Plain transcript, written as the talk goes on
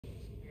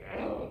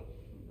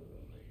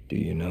Do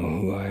you know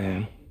who I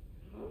am?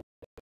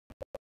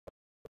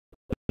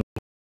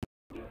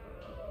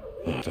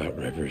 I thought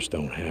rivers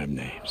don't have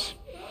names.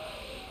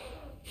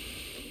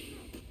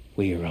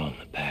 We are on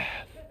the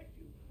path.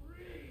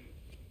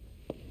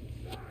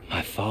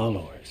 My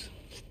followers.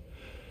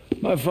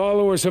 My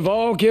followers have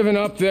all given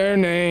up their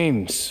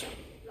names.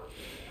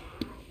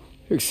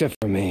 Except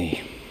for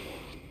me.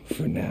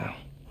 For now.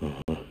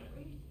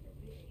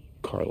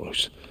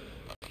 Carlos.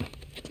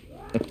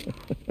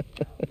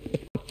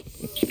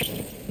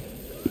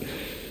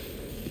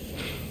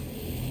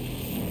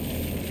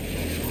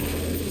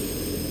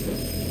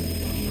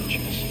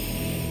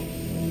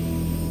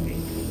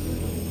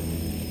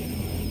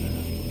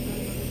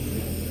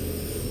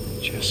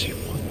 Jesse,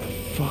 what the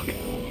fuck?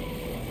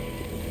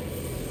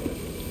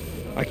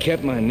 I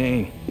kept my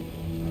name.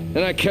 And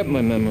I kept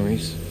my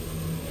memories.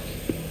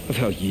 Of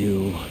how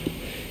you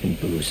and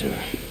Boozer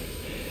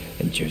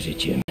and Jersey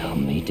Jim held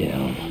me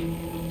down.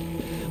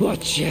 While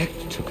Jack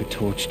took a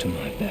torch to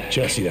my back.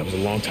 Jesse, that was a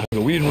long time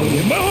ago. We didn't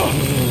really get...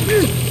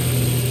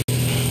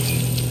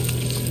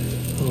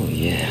 Oh,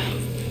 yeah.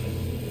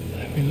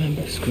 I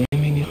remember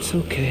screaming, it's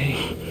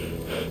okay.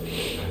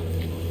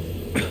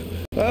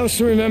 I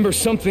also remember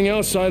something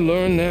else I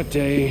learned that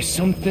day.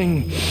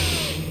 Something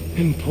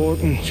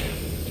important.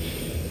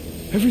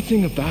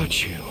 Everything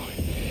about you.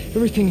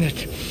 Everything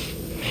that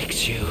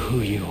makes you who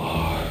you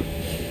are.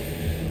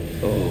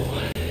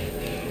 Oh,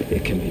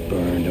 it can be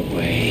burned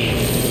away.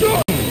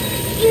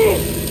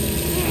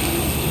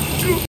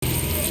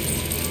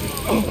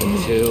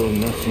 Until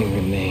nothing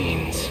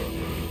remains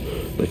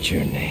but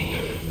your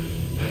name.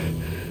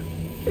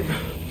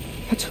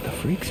 That's what the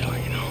freaks are,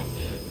 you know.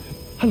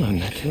 I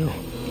learned that too.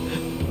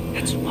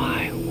 That's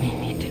why we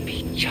need to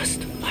be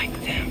just like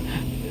them.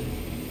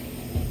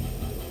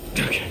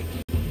 Okay.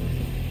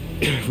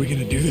 If we're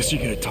gonna do this,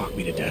 you're gonna talk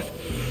me to death.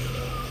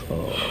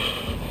 Oh,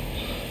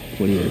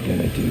 we are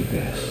gonna do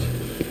this.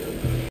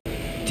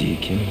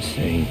 Deacon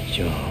St.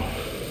 John.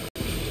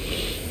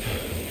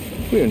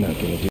 We're not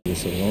gonna do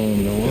this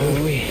alone, though,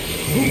 are we?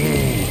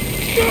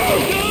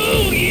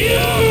 Oh,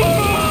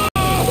 yeah!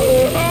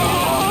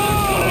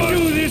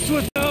 Do this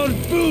without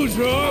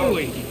Boozer, are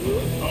we?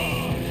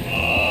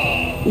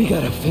 We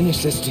gotta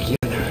finish this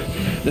together,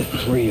 the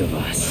three of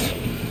us.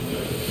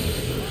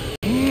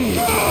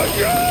 Oh,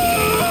 yeah.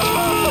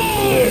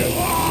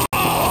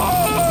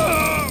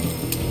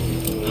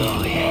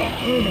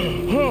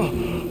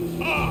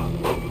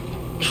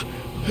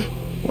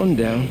 One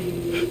down.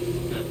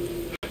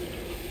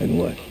 And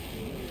what?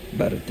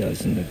 About a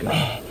dozen to go.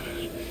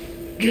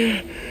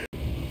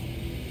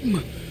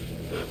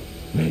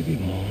 Maybe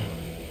more.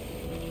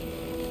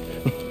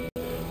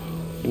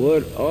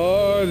 What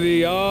are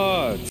the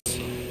odds?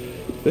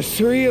 The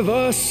three of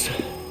us,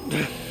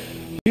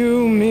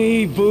 you,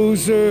 me,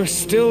 Boozer,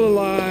 still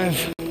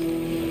alive,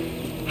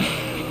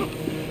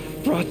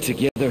 brought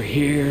together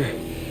here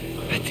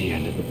at the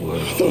end of the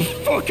world. What the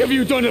fuck have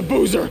you done to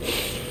Boozer?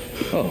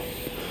 Oh,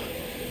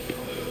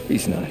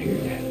 he's not here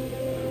yet.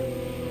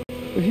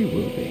 But he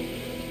will be.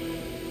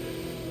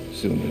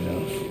 Soon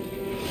enough.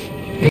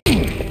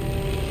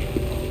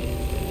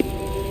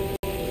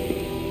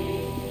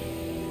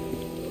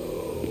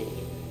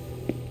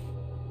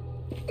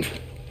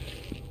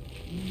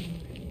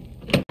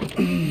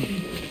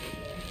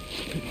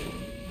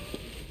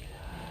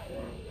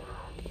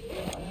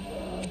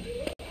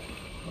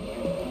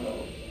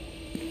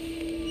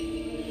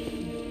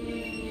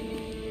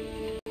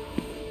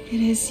 It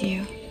is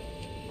you.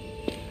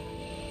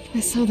 I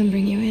saw them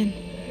bring you in.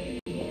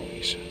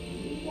 Lisa.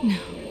 No.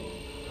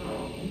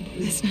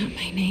 That's not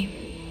my name.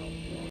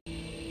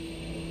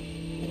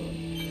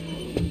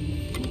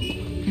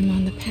 I'm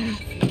on the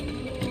path.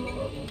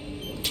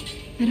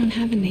 I don't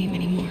have a name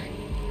anymore.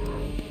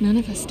 None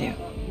of us do.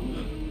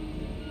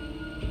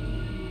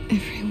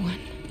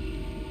 Everyone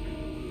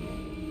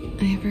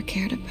I ever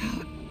cared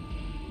about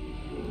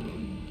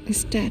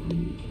is dead.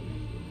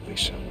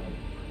 Lisa.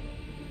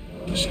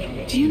 Listen to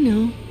me. Do you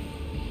know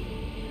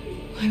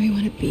why we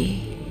want to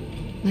be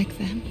like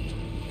them?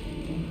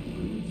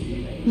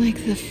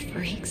 Like the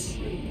freaks?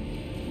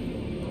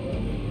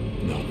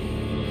 No.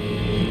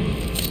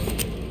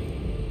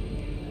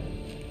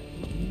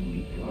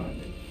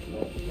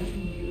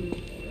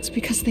 It's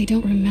because they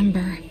don't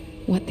remember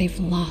what they've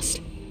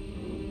lost.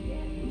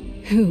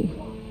 Who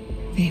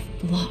they've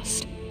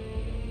lost.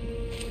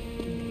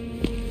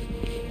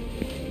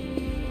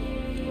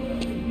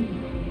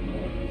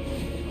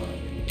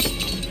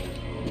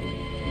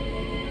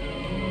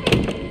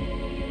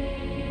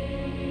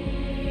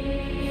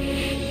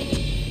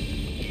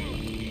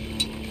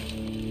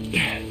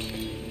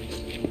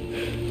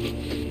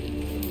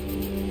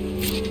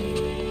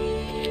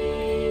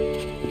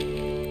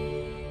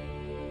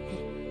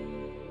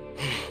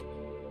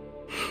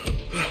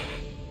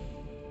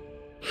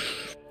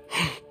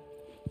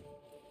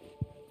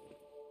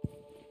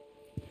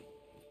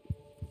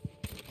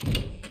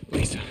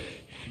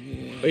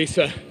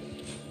 Lisa.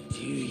 Do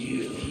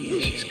you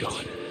hear? She's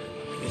gone.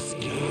 The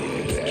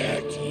scars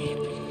cut deep.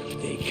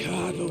 They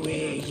carve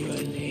away your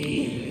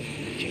name.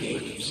 Can't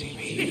let them see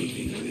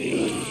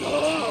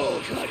Oh,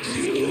 cut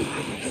you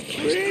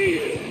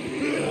free!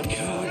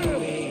 Cut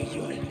away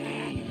your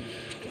hand.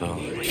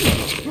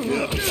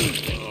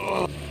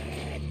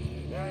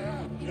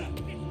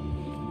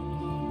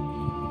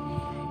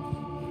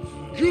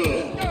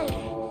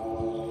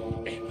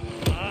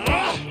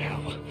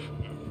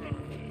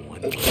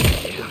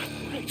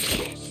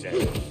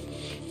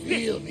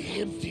 Feel the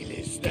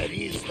emptiness that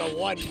is the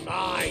one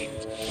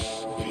mind.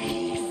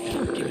 Be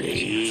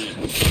free.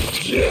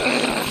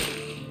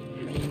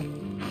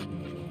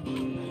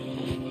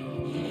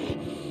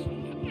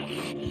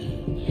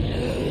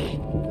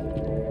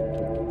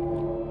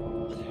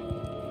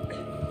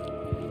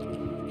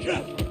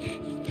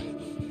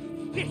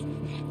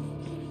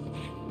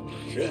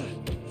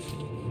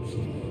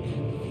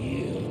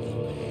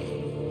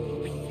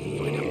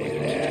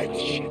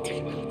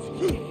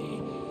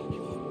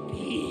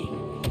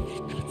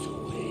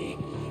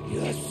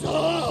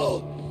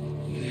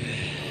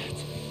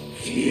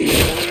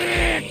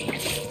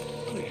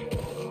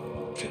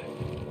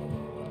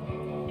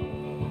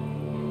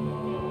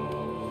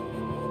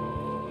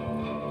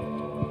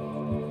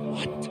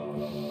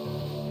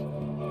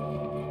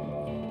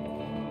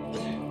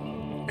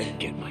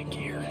 Get my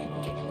gear.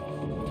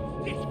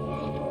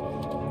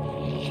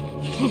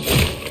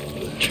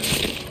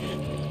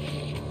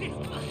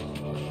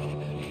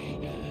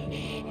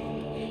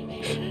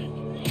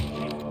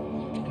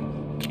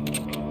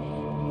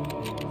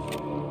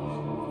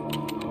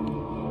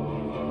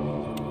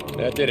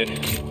 That did it.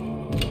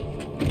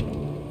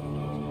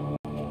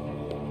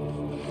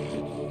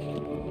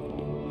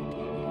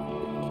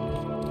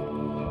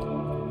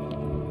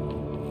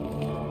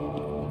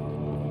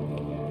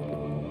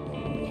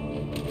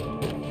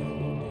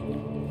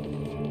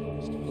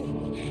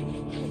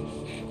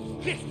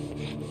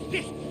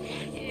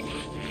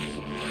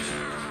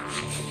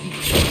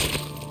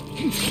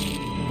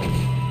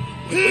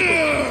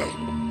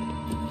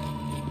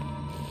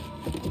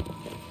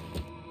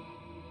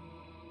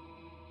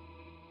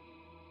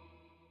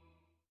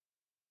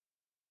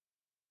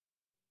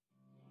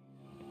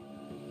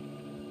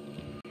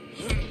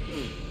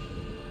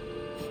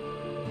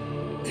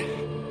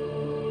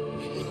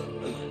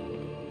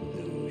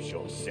 Lose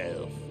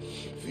yourself.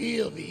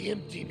 Feel the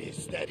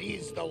emptiness that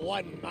is the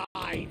one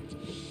mind.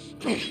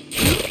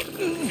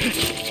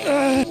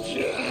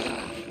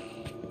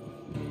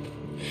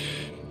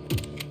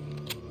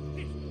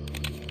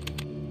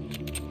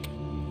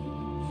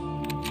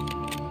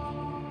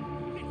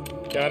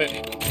 Got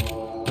it.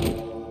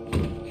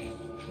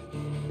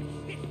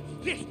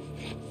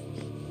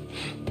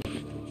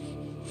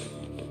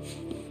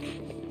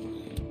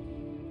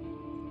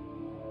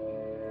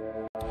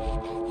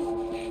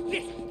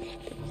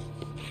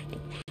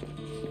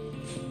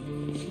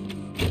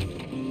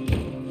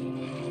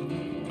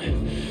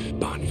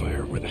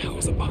 Bonfire? Where the hell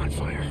is a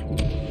bonfire?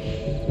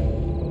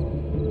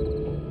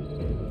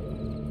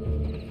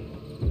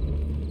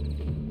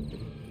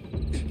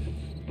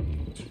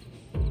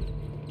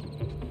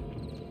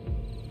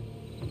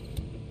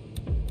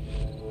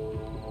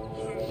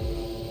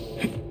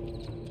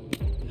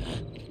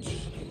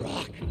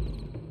 Rock.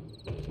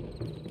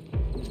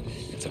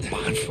 It's a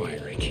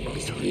bonfire. I can't be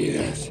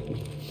serious.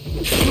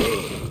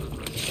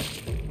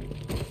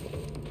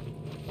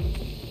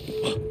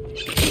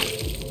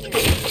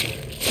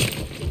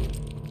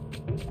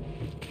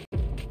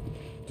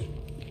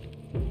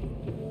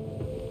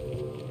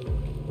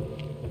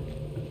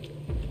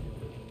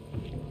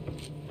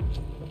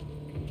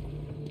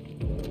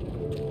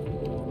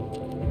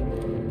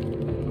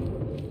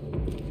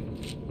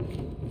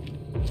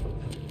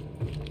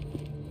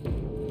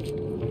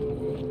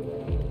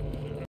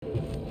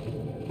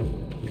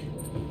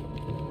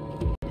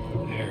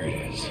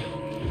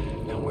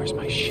 Where's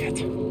my shit?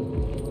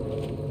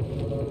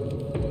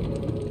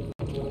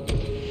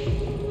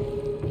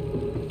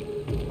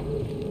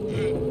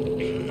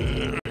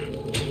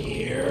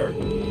 Here.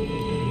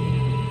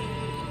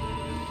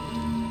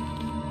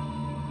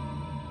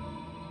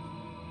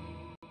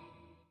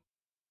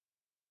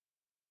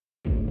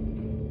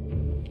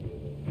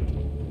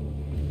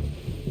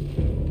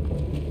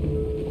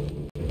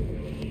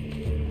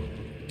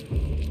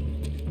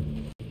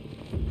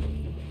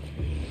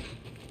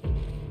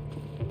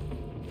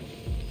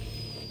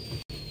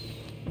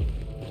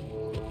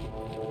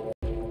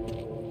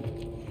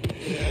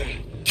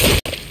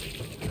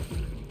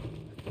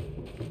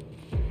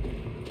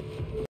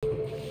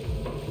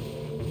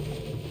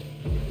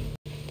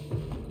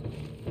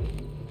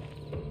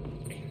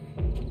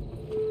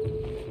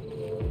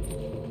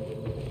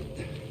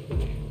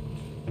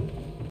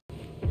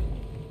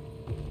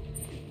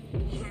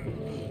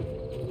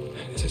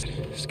 This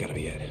has gotta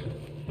be it.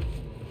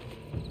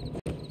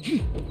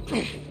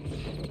 There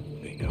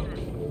you go.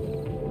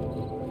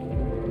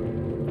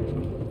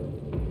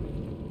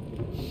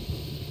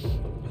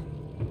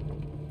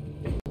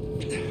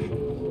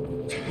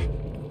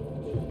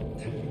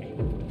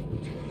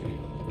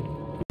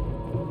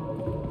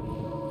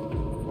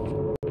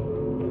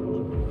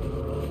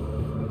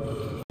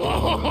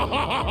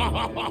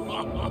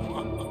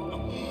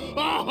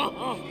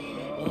 I'll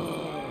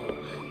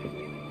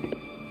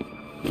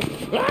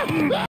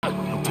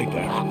take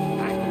that.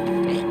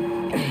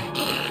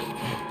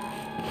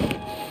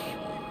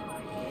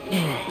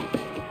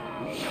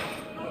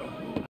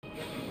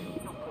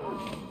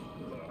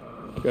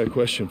 Got a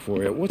question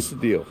for you. What's the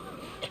deal?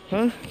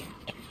 Huh?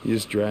 You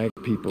just drag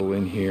people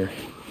in here,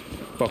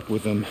 fuck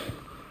with them,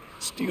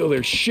 steal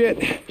their shit,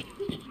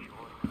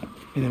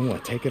 and then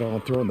what, take it all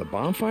and throw in the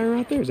bonfire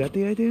out there? Is that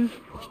the idea?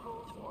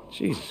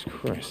 Jesus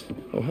Christ.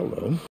 Oh,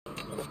 hello.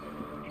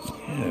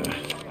 Yeah.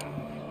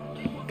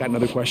 Got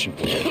another question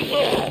for you.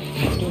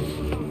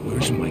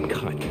 Where's my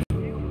cut?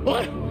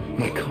 What?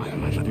 My cut,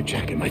 my leather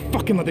jacket, my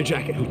fucking leather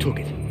jacket. Who took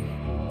it?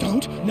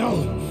 Don't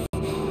know.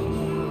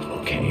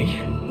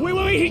 Okay.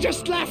 Wait, he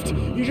just left.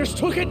 You just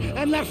took it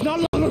and left not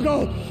long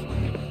ago.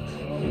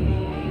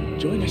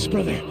 Join us,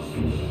 brother.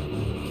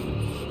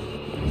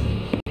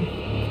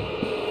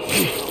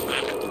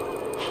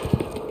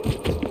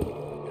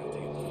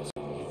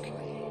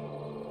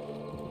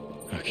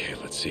 Okay,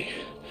 let's see.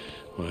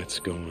 What's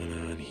going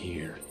on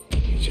here?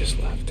 He just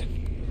left.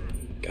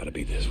 Gotta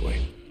be this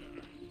way.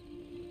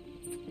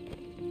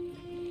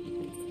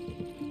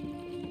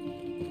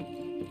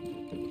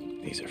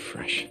 These are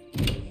fresh.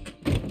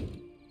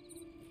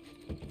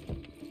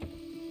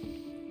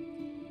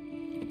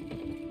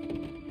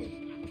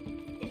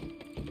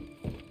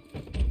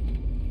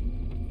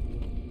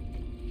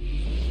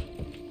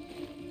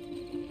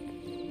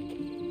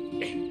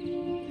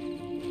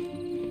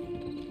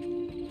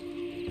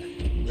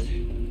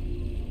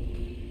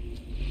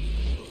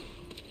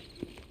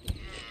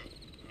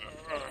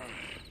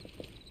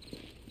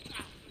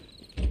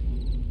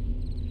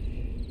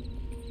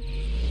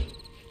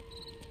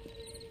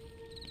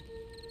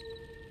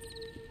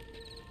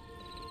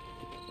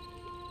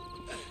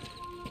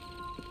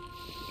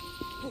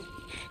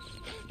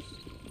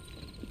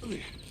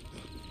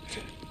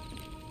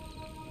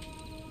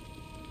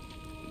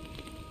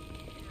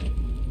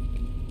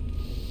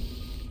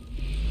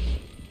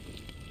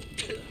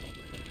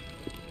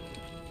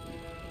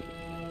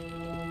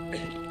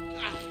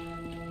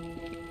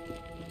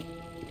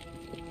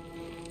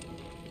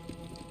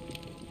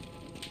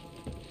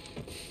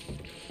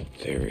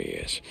 There he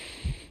is.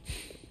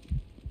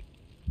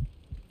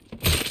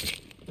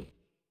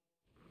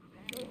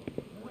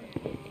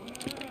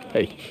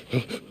 Hey.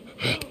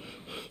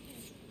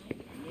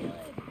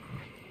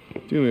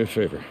 Do me a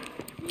favor.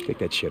 Take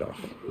that shit off.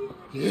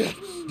 Yeah.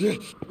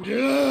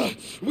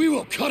 We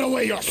will cut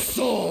away your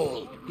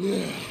soul.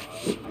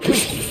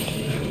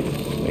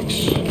 Thanks.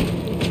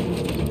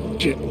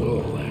 Shit,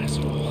 little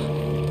asshole.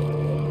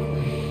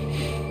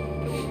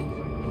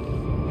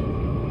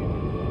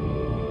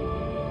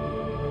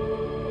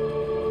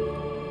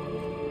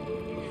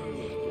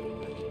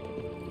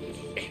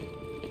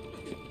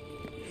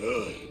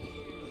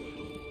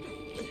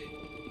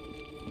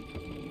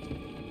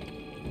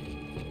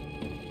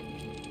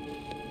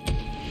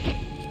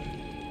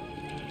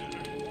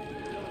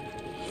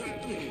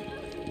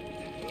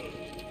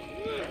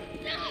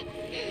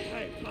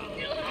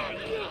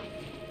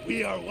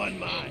 We are one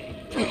mind.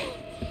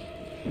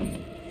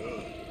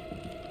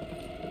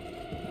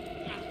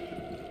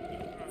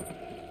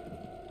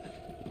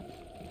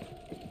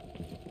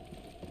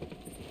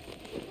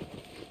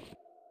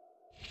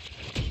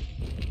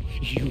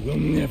 You will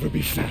never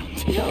be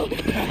found. No.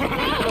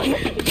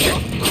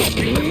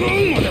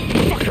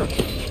 Motherfucker!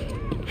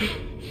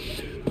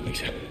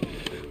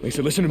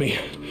 Lisa, listen to me.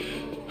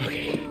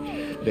 Okay,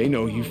 they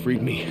know you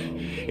freed me.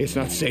 It's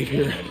not safe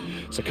here,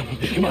 so come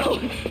with me. Come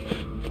on.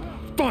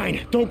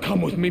 Fine, don't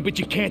come with me, but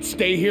you can't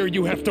stay here.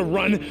 You have to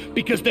run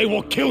because they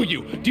will kill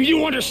you. Do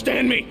you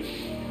understand me?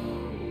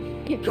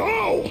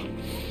 Go!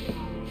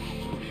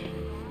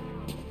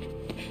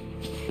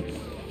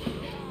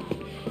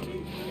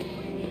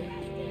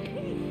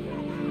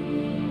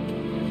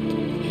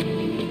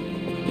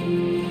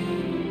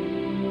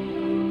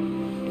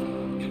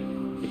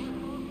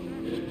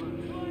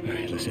 All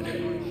right, listen.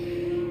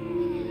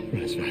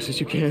 Run as fast as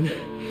you can.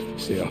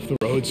 Stay off the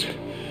roads.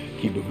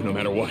 Keep moving no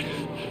matter what.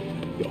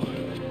 Go.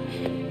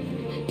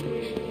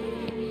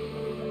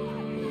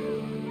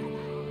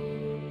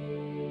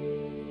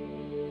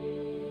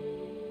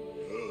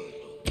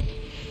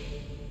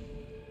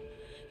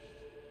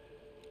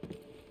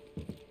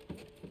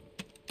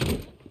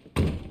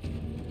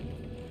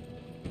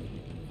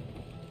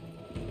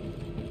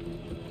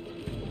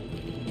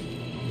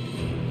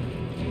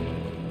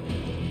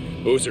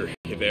 Boozer,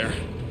 you there?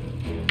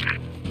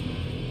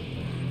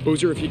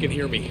 Boozer, if you can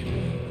hear me.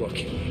 Look,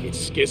 it's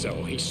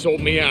Skizzo. He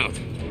sold me out.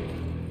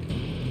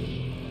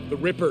 The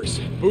Rippers.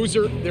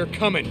 Boozer, they're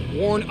coming.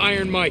 Warn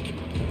Iron Mike.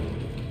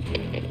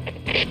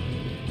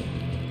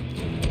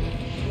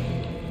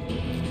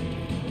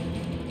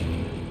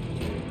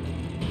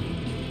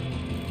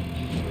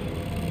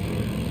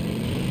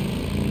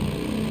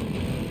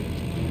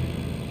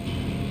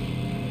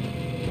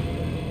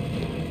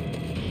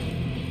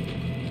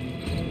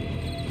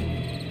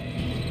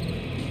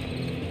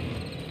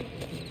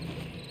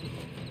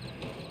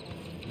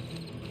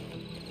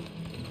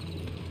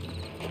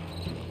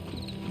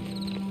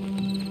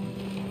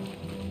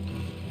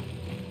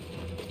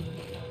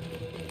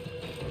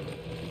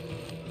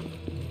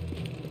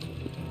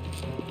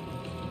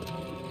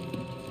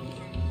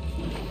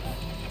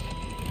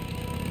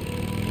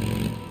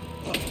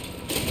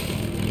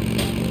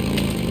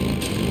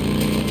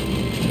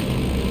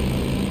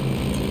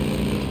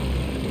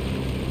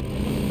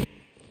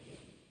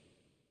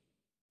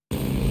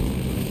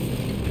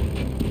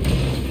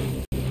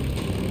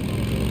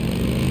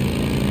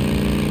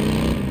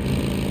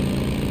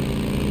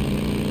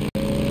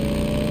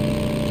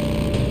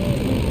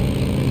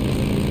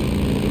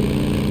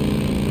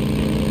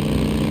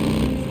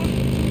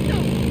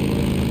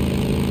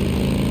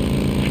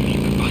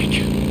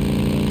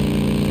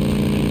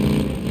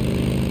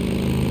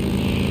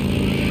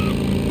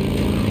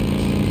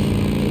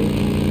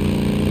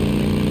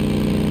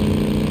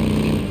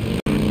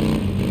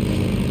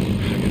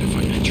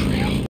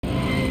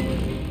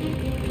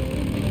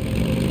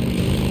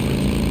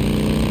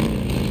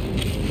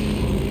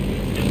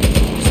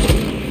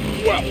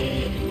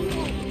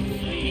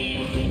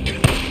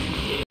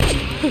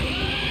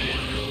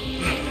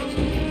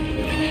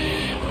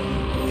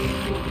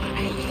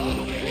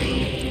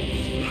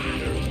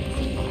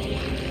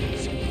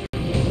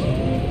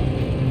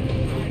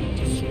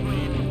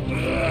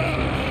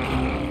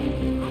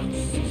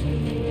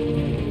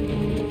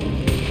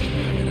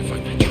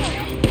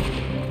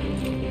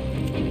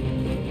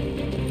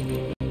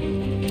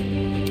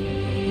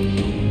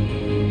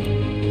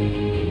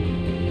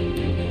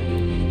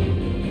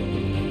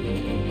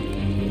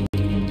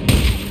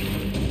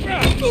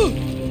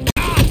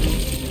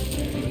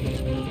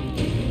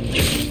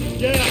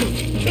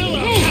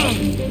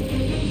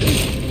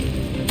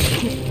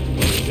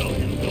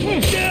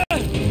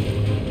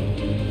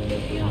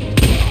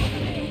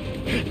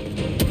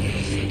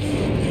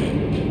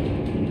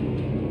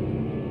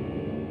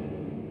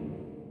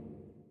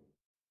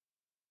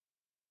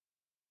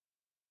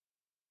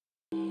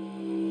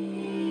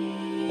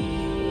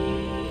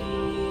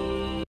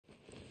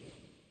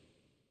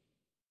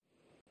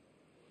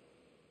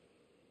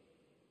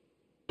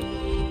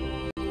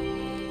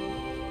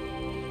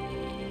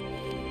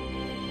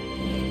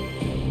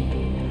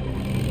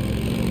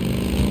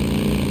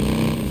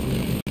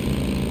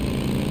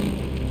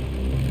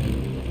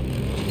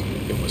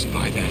 was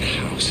by that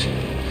house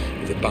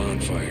with a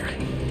bonfire.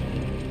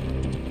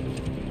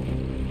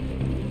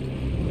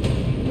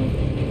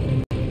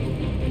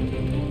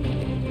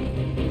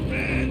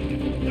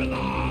 Men, the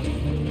lost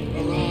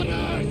are on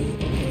us!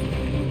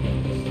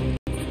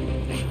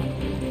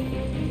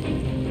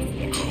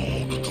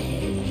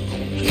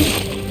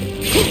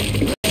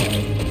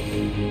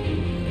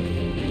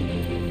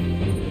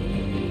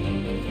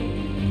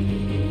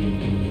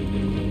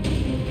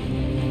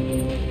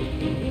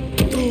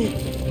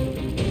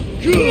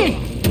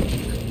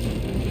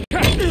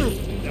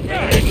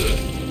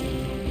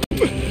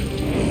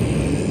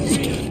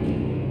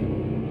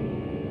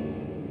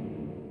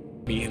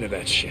 Me into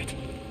that shit.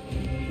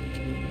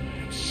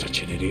 I'm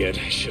such an idiot.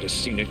 I should have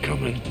seen it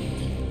coming.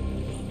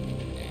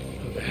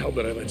 How the hell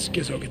did I let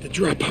Skizzo get the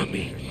drop on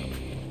me?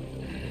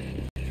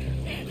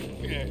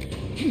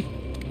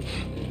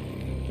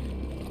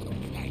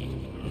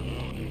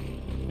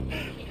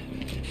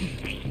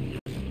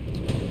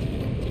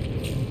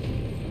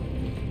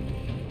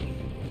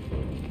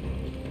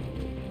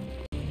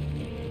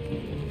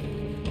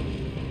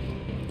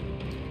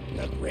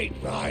 The Great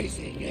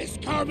Rising is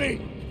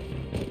coming!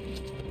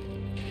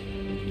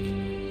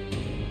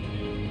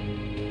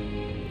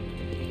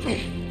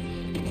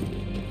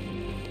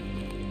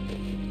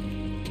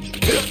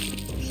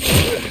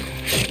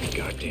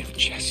 Goddamn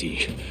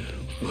Jesse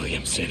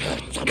Williamson.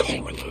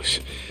 Call her loose.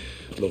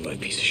 Low-life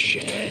piece of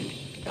shit.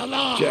 The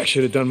lost! Jack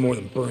should have done more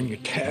than burn your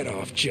tat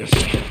off, Jesse.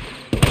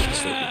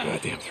 Slit your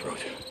goddamn throat.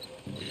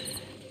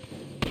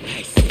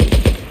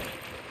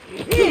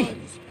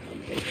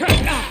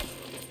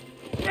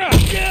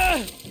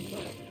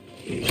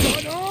 He's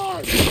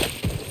unarmed!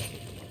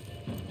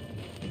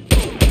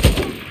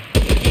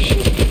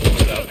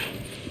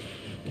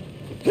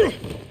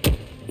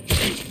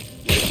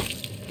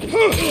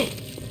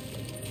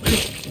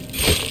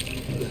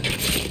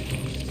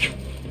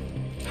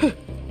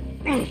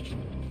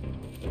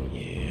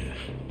 Yeah.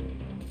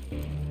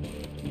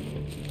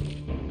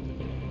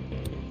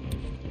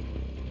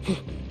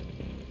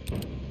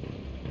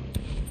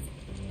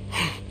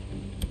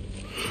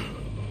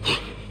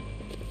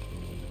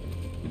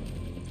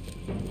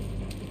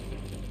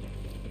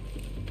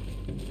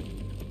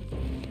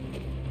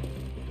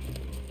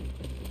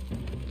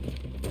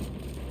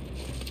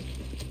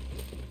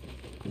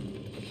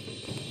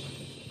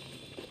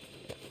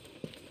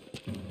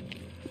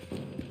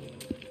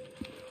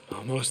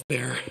 Almost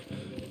there.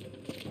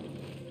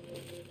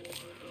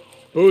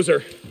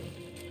 Boozer.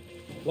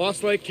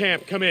 Lost Lake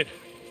Camp, come in.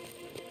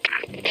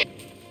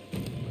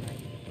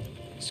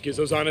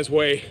 Skizzo's on his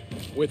way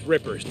with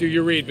Rippers. Do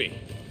you read me?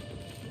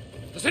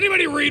 Does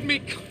anybody read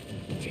me?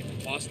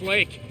 Lost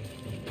Lake.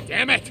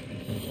 Damn it!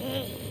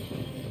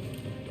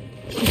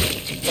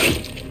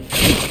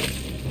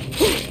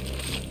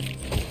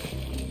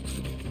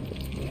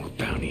 More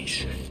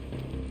bounties.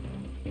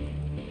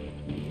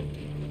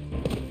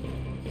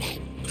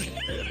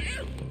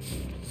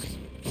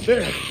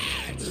 There.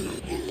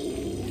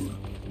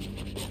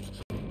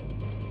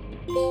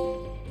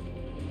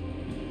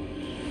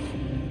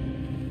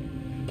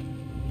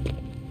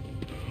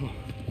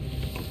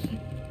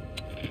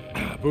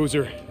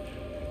 Boozer,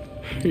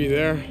 are you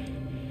there?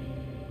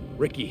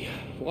 Ricky,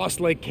 Lost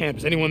Lake Camp.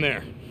 Is anyone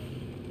there?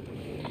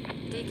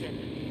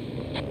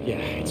 Deacon. Yeah,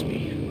 it's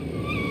me.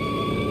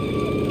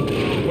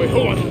 Wait,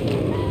 hold on.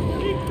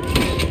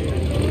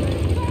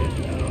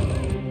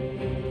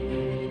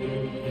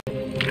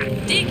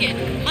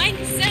 Deacon, Mike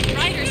sent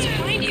riders to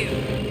find you.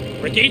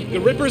 Ricky, the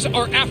Rippers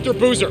are after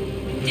Boozer.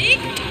 Deke?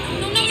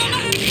 No.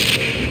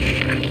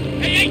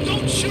 Hey,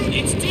 don't shoot!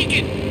 It's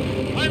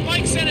Deacon! Our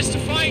Mike sent us to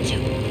find you.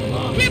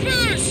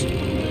 Rippers!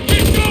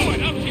 Keep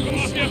going! I'll keep them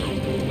off you.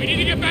 We need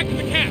to get back to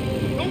the camp.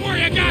 Don't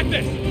worry, I got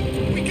this.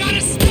 We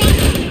gotta stop!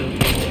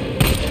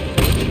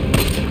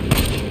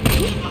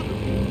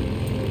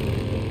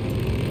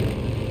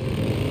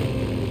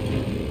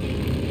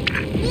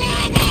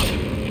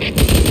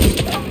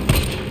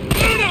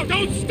 No,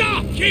 don't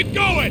stop! Keep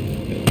going!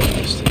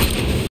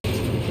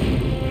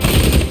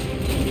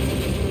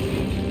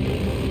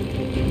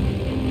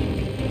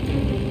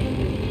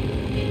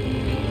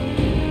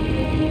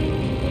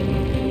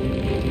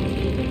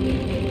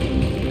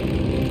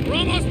 We're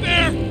almost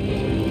there!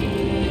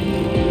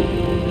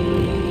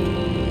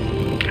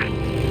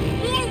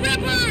 More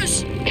Rippers!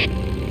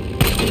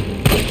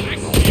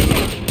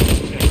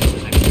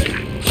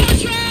 Car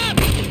trap!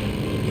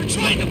 We're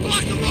trying to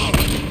block the road!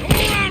 Go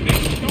around me!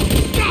 Don't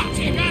stop!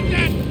 You got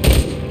that?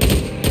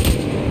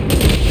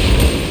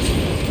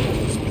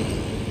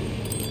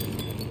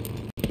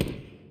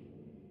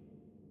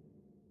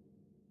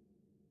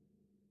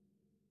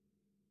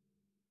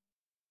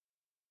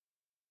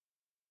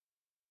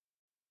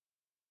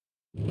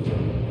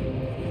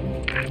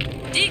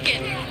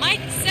 Deacon, Mike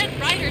sent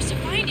riders to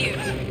find you.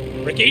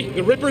 Ricky,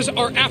 the Rippers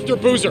are after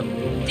Boozer.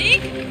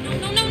 Deke?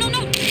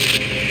 No.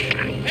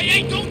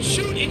 Hey, don't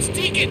shoot! It's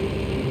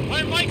Deacon!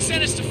 Our Mike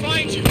sent us to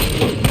find you.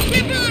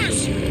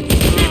 Rippers!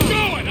 Keep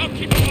going! I'll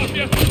keep them off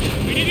you.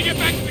 We need to get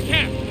back to the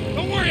camp.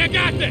 Don't worry, I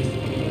got this.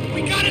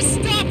 We gotta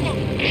stop them!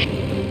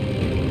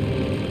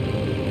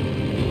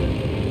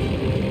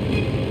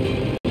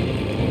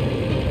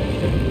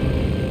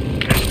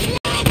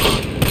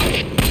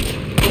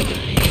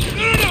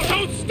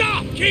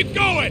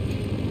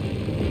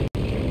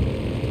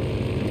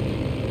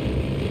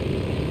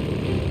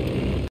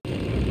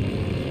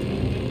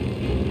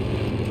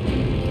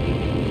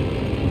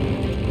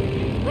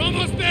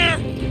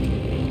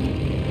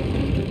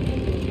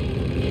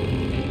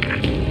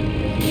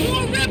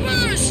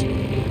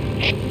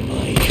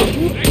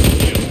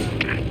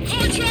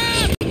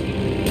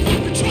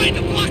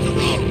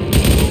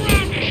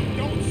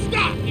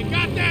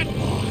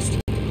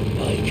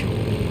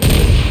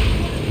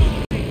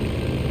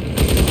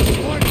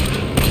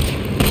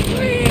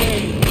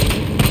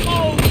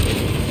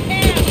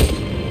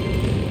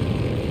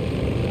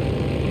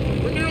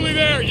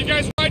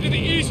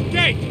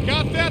 right,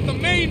 got that? The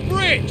main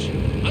bridge.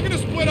 I'm gonna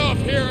split off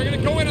here. I'm gonna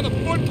go in on the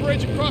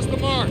footbridge across the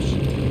marsh.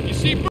 You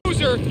see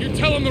Boozer, you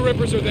tell him the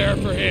Rippers are there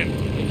for him.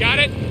 You got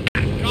it?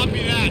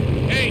 Copy that.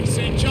 Hey,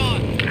 St.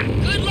 John.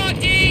 Good luck,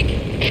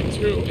 Deke!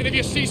 2. And if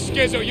you see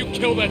Skizzo, you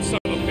kill that son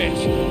of a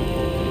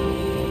bitch.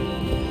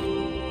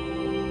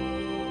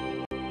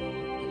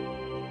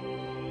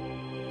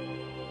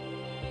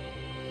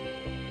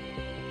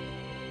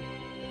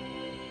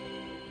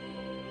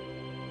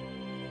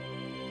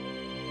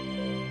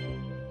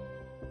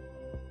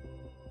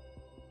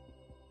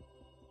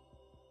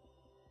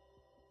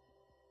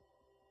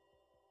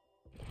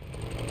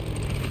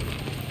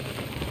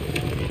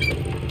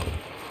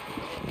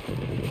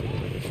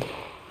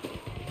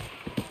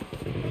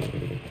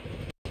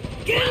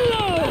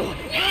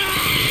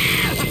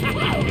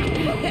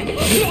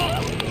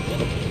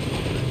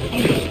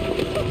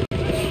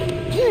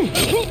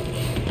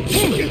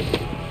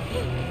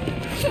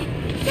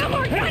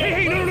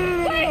 Hey,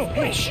 no.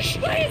 Hey, shh.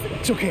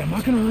 It's okay, I'm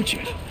not gonna hurt you.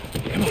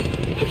 Come on.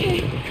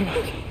 Okay. Come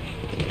on.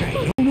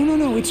 Hey,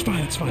 no, it's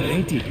fine. It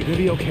ain't deep. You're gonna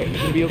be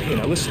okay.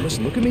 Now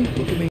listen, look at me.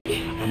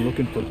 I'm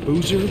looking for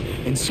Boozer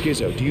and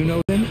Skizzo. Do you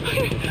know them?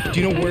 Do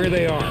you know where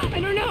they are? I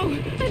don't know.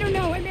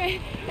 I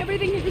mean,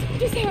 everything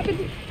just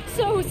happened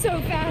so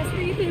fast.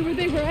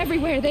 They were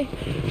everywhere. The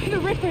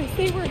Rippers,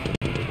 they were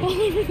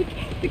all over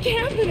the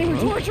camp, and they were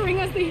torturing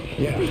us. They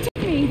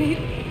took me.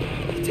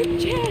 They took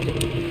Chad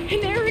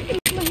and Eric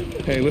and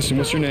Hey, listen,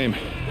 what's your name?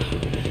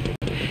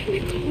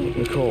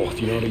 Nicole. Do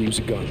you know how to use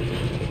a gun?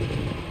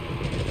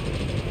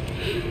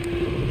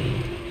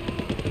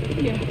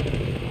 Yeah.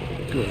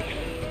 Good.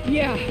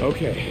 Yeah.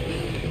 Okay.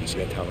 You see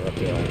that tower up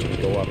there? I want you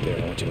to go up there.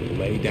 I want you to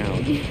lay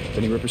down. If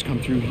any Rippers come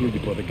through here, you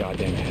blow the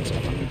goddamn heads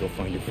off. I'm gonna go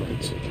find your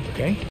friends.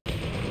 Okay?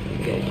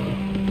 Go.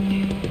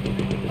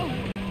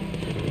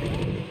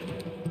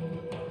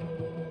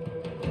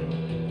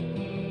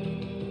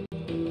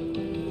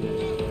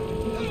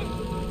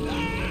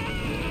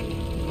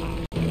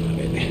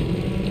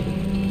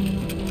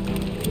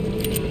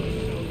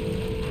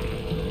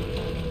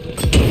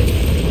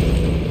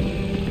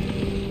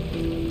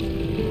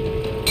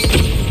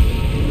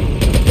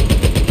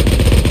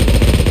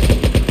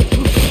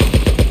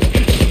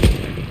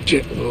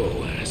 Get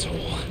low,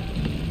 asshole.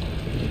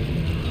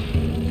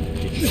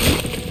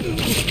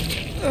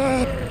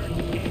 I'm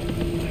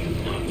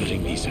not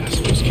letting these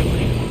assholes kill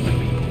anyone.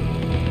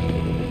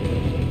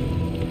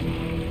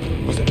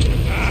 What's that?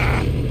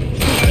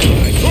 I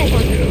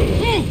told you!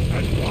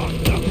 And walk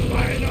the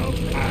final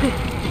path!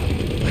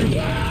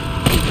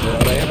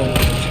 Well, I have a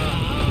lot.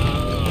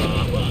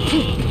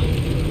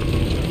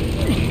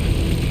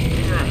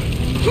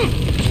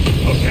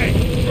 Okay,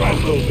 I'm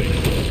moving.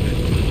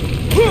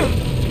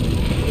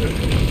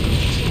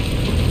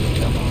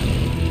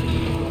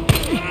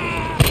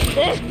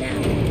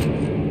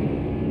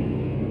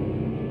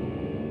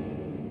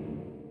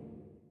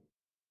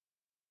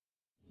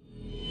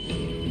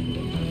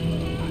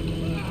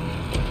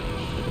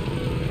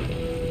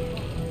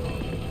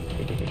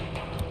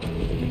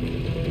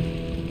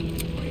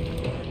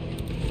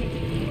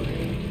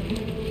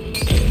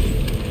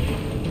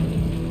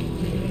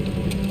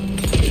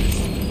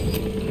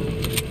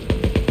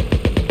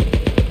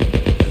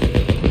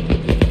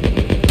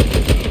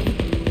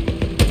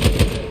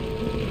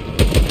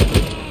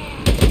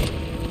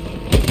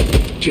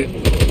 Get low.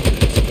 I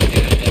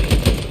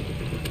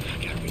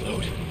gotta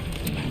reload.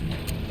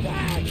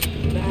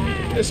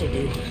 This'll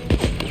do.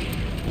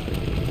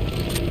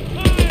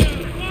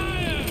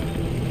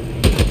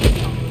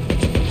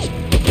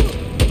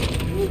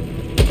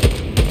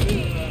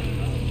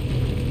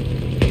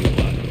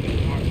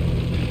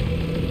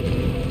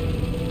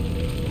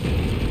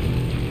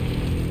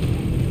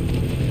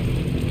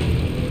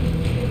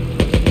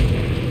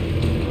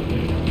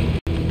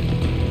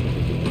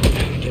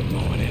 Get low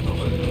on ammo.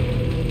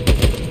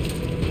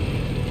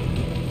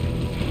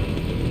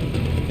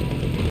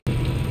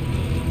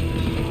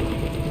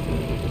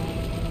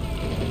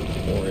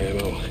 More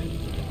ammo.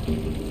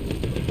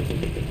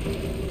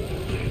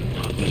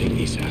 I'm not letting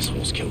these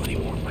assholes kill any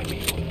more of my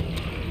people.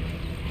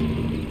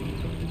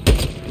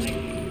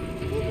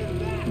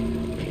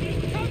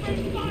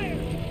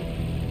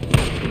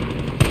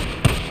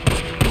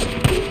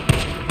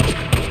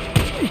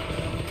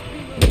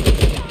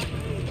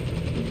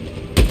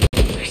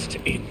 Rest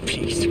in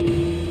peace.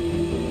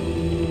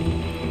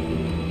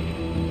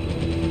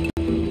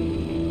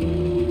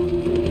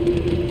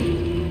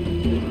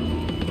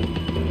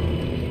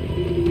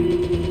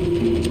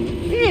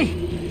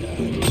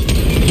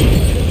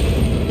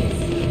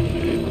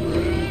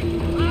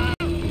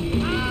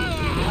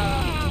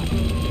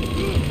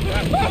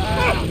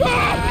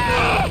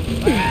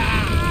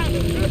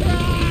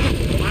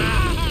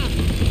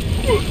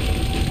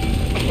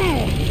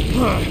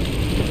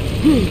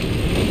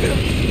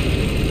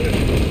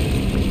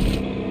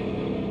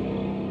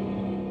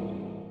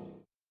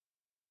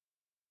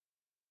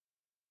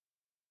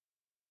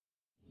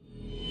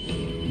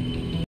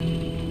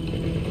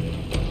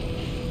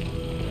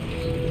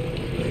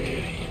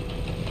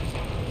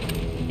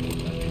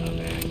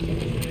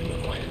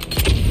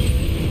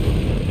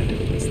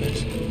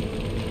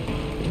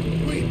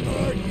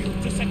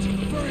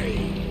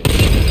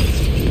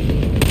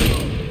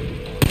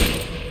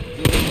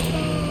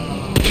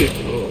 Shit.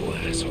 Oh,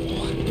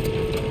 asshole.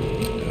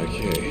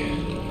 Okay.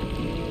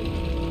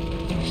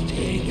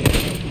 Stay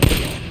there.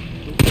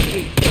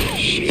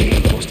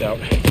 Shit. Almost out.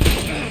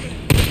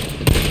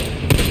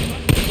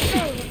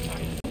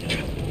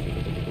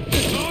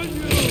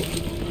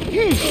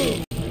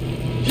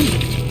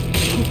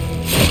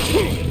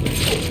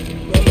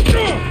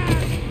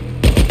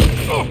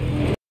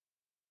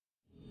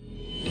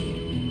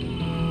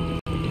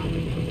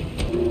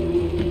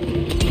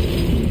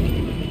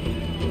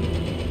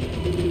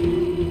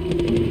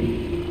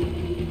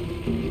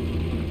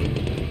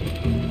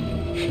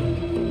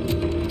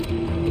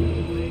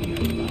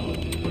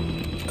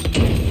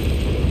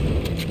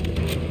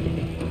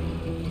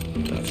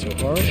 Not so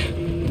hard.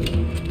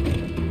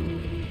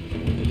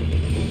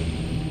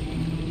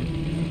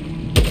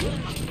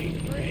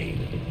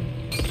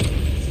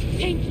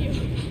 Thank you.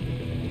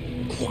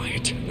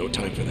 Quiet. No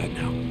time for that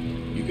now.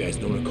 You guys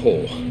know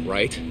Nicole,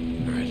 right?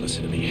 All right,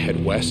 listen to me.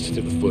 Head west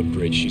to the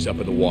footbridge. She's up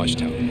in the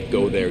washtower.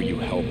 Go there, you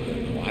help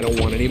her. I don't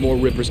want any more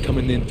rippers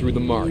coming in through the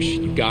marsh.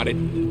 You got it?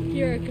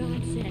 You're a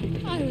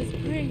godsend. I was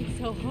praying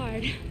so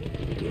hard.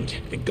 Good.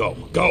 Then go.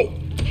 Go!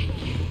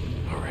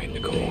 All right,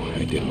 Nicole.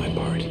 I did my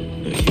part.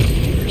 Now you do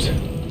yours.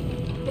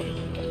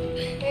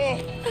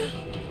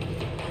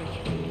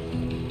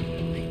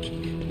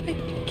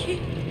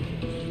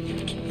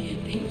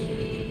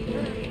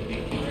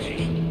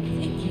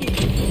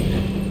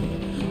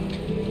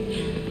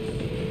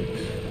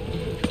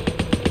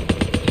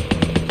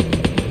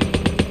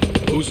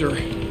 Boozer.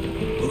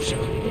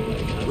 Boozer.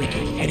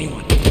 Ricky.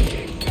 Anyone. I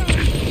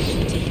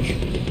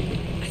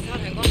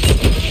thought I lost it.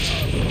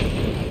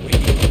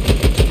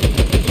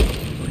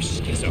 Where's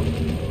Skizzo?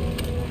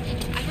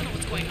 I don't know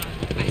what's going on.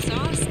 I saw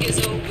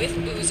Skizzo with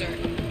Boozer.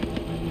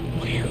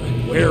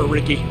 Where,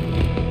 Ricky?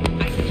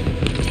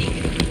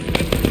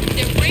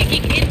 They're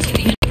breaking into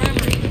the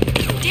infirmary.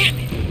 Damn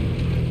it.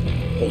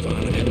 Hold on,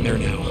 I'm heading there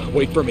now.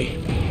 Wait for me.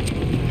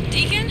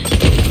 Deacon?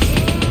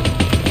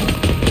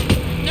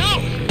 No!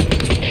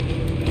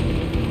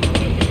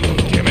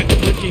 Damn it,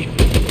 Ricky.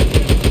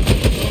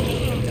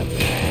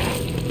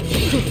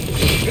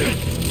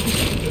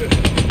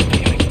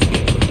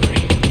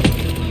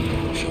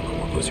 Show me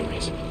where Boozer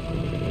is.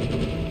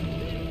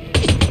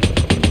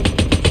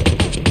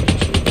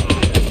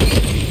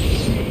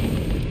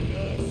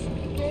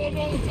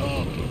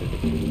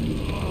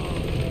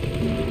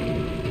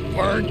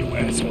 Burn, you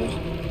asshole.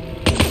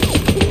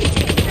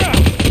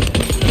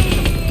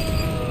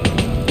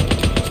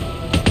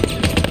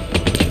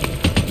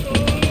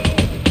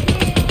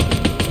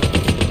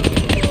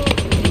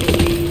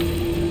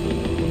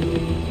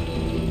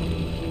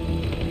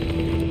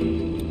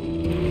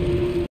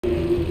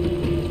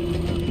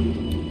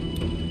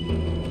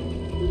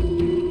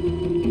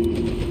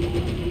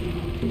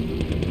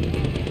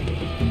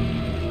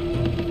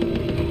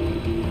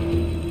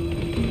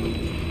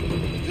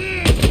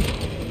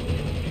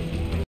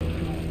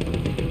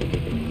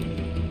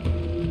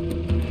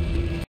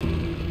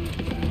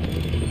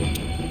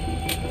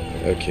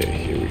 Okay,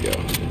 here we go.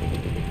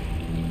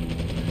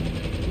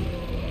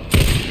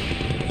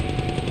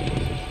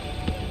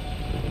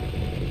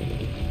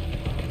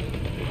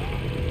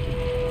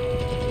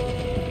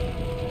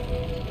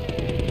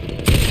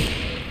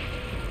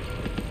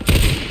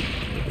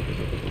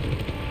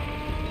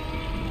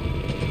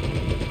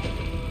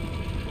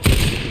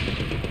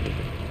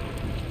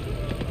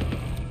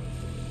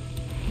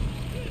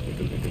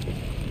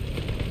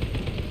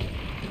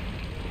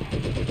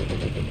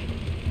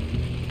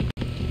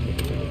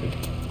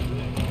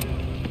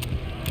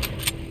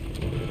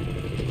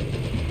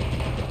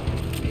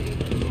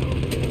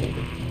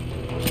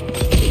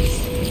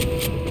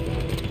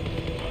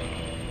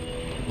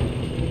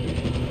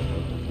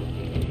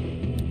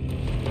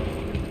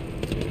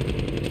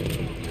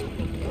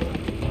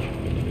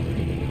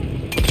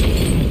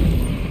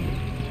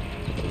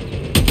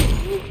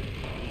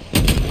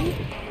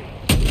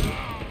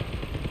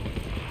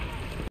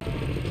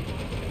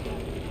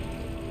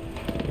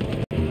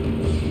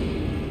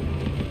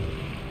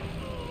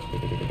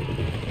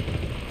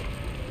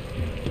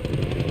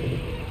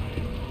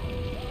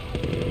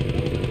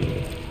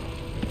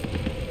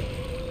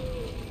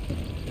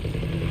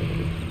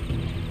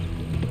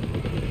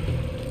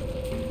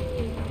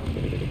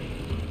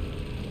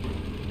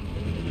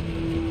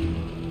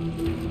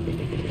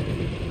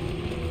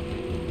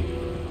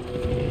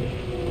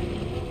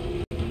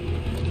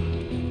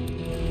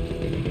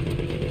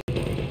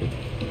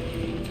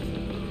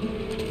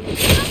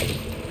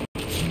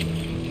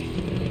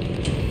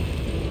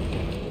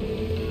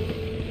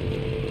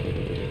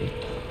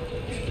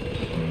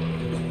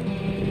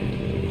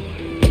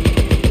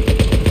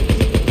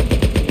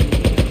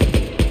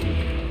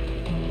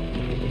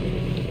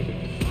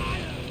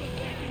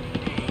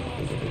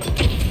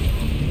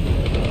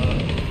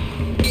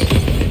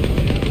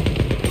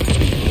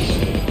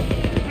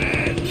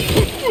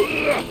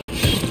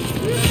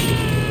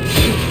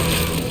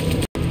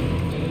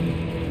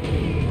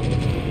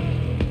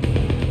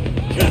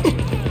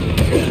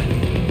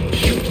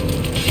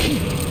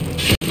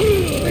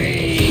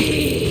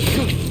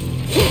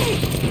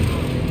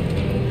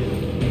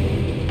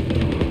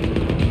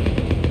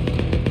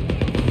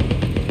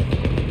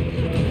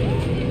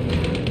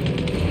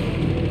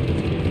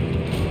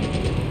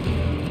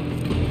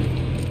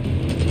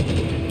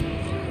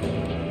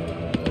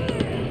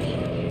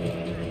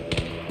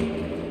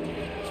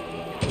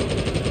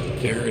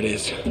 There it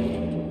is.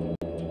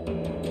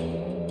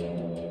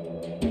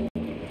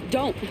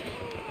 Don't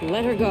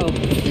let her go.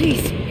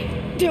 Please,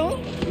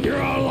 don't.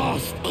 You're all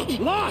lost.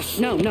 Lost!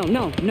 No. Put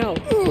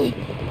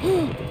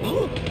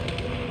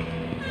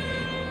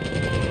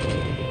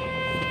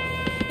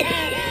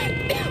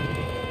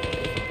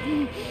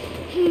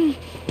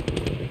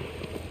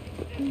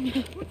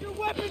your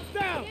weapons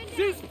down!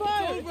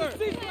 Ceasefire! It's over!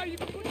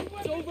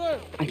 It's over!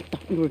 I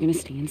thought we were gonna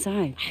stay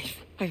inside.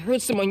 I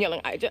heard someone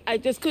yelling. I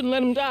just couldn't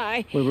let him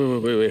die.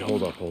 Wait.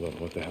 Hold up.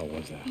 What the hell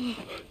was that?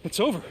 It's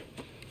over.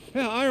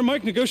 Yeah, Iron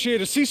Mike negotiated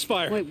a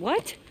ceasefire. Wait,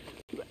 what?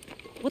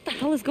 What the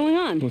hell is going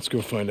on? Let's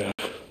go find out.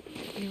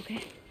 You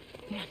okay?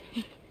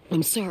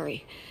 I'm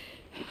sorry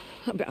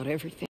about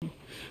everything.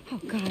 Oh,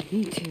 God,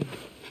 me too.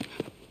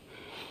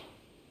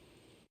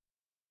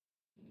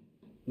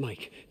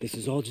 Mike, this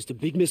is all just a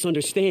big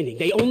misunderstanding.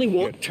 They only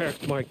want... You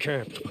attacked my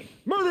camp.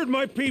 Murdered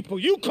my people.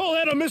 You call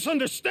that a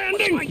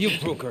misunderstanding? You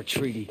broke our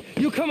treaty.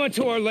 You come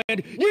onto our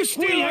land. You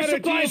steal our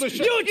supplies.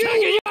 You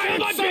attack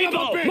my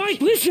people.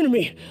 Mike, listen to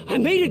me. I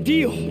made a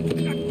deal.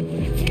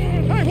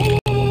 Hey, whoa!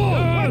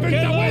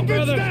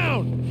 Weapons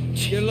down!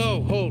 Get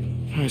low. Hold.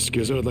 All right,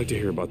 Skizzo, I'd like to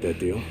hear about that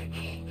deal.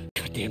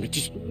 God damn it,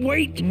 just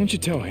wait. Why don't you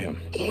tell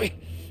him?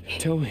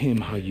 Tell him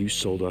how you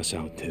sold us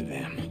out to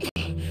them.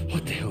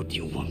 What the hell do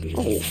you want me to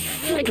do? Oh,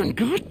 fucking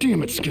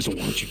goddamn it, Skizzo.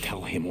 Why don't you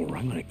tell him or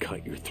I'm gonna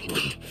cut your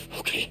throat.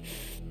 Okay.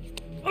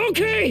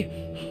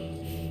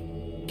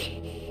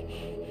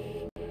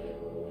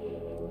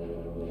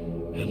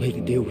 I made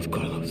a deal with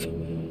Carlos.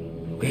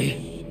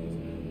 Okay?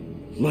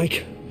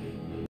 Mike.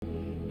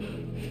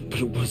 But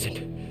it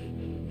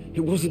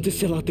wasn't to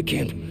sell out the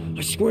camp.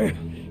 I swear.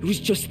 It was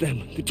just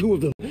them. The two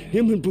of them.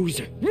 Him and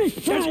Boozer.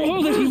 That's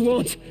all that he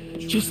wants.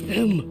 Just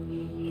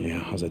them. Yeah,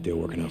 how's that deal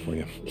working out for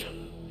you?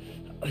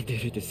 I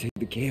did it to save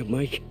the camp,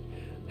 Mike.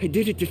 I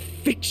did it to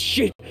fix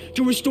shit.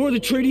 To restore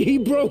the treaty he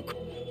broke.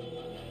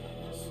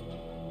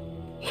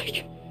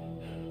 Mike.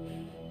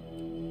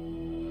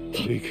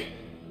 Deke.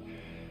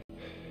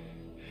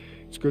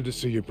 It's good to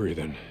see you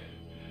breathing.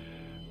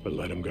 But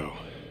let him go.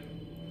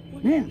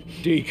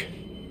 Deke.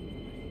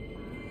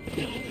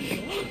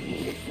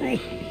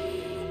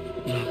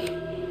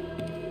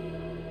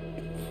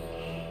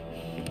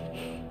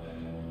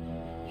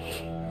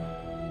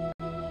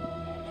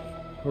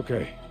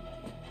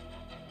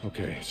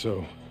 Okay,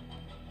 so...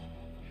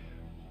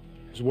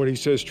 is what he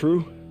says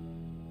true?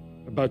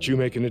 About you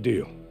making a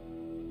deal?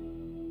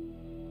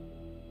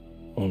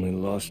 Only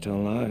lost tell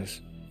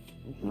lies.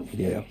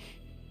 Yeah,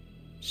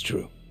 it's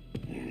true.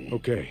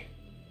 Okay.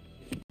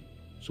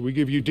 So we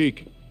give you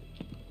Deke,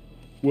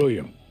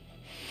 William,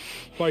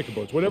 biker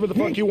boats, whatever the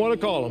fuck you want to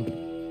call them.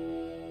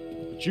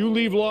 But you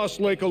leave Lost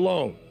Lake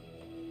alone.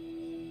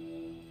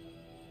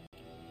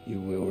 You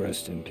will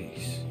rest in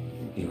peace.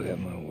 You have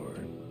my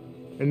word.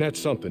 And that's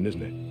something,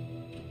 isn't it?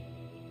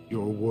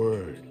 Your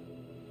word.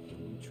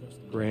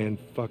 Grand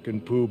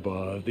fucking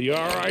poobah of the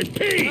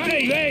R.I.P.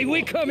 Hey,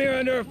 we come here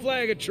under a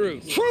flag of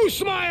truce.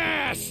 Truce my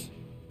ass!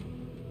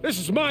 This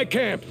is my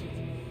camp.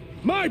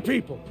 My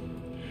people.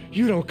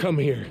 You don't come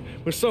here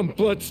with some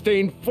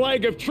blood-stained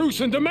flag of truce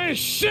and demand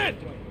shit!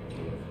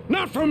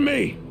 Not from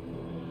me!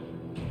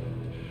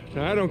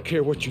 Now, I don't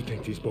care what you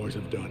think these boys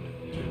have done.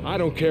 I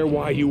don't care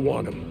why you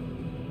want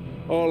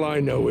them. All I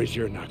know is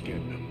you're not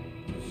getting them.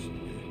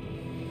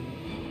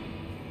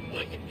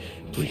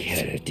 We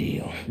had a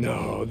deal.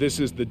 No, this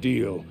is the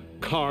deal,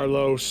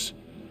 Carlos.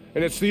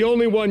 And it's the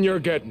only one you're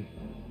getting.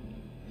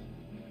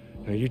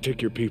 Now you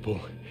take your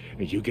people,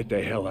 and you get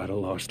the hell out of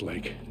Lost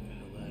Lake.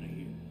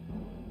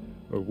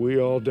 Or we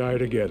all die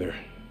together.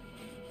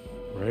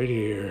 Right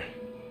here.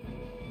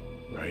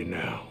 Right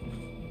now.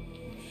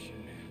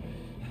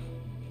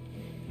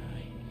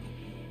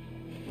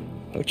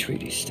 Our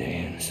treaty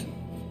stands.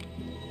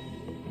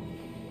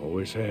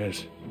 Always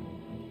has.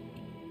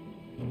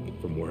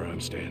 From where I'm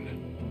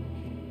standing.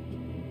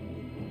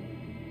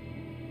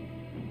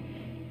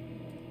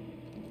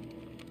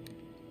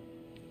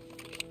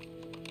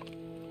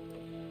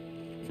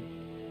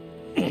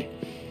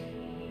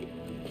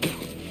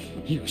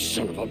 You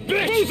son of a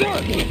bitch!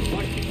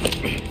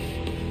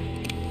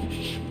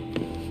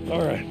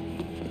 All right.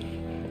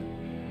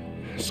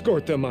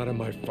 Escort them out of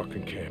my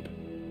fucking camp.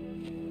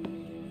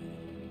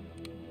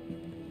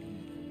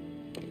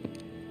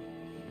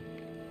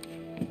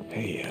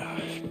 Hey,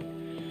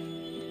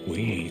 we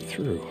ain't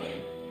through.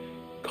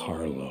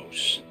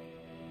 Carlos.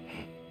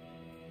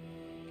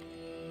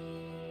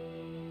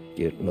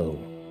 Get low,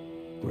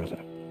 brother.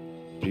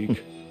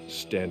 Deke,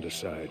 stand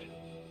aside.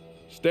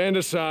 Stand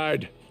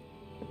aside!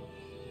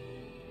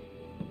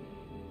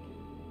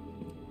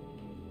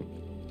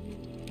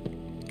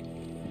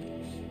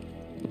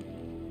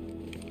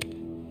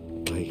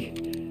 Mike,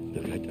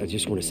 look, I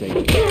just want to say...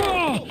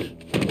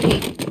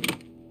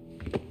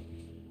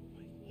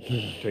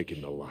 Take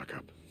him to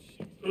lockup.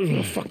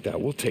 Oh, fuck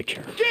that, we'll take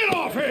care of it. Get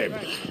off him!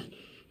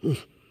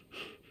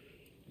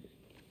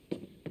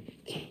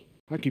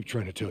 I keep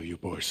trying to tell you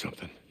boys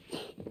something.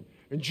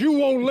 And you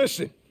won't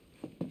listen.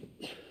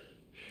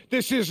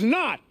 This is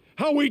not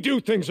how we do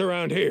things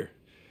around here.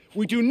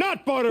 We do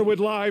not barter with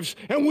lives,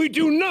 and we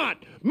do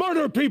not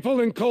murder people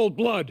in cold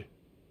blood.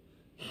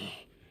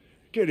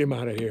 Get him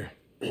out of here.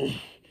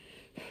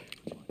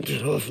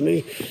 Get off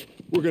me.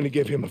 We're gonna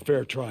give him a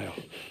fair trial,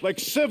 like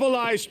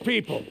civilized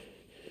people.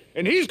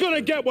 And he's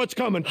gonna get what's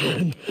coming to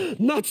him. I'm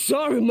not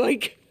sorry,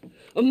 Mike.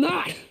 I'm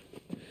not.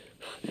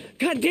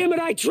 God damn it,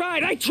 I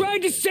tried. I tried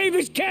to save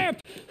his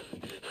camp.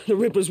 The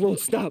Rippers won't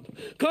stop.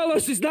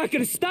 Carlos is not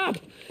gonna stop.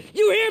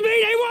 You hear me?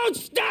 They won't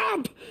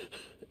stop!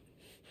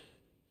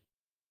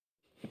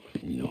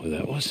 You know who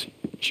that was?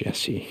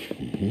 Jesse.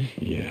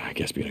 Mm-hmm. Yeah, I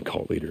guess being a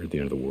cult leader at the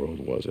end of the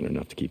world wasn't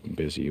enough to keep him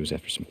busy. He was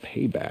after some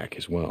payback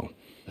as well.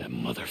 That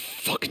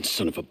motherfucking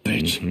son of a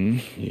bitch. Mm-hmm.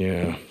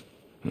 Yeah.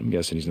 I'm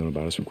guessing he's known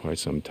about us for quite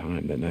some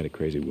time. That night at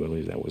Crazy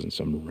Willie's, that wasn't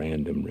some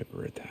random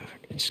Ripper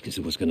attack. And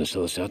Skizzy was gonna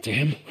sell us out to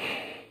him?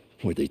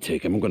 Where'd they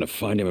take him? I'm gonna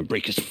find him and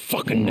break his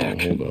fucking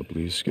neck. Hold up,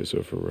 leave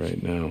Schizo for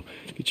right now.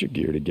 Get your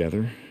gear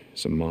together.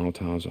 Some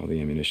Molotovs, all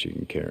the ammunition you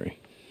can carry.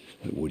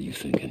 What are you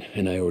thinking?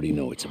 And I already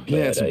know it's a bad idea.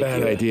 Yeah, it's a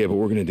bad idea, but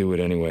we're gonna do it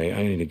anyway.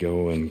 I need to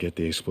go and get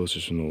the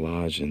explosives from the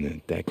lodge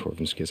and that cord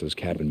from Schizo's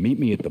cabin. Meet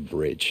me at the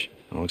bridge.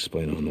 I'll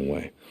explain on the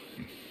way.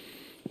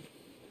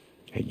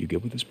 Hey, you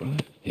good with this,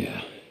 brother?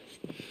 Yeah.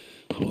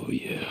 Oh,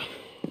 yeah.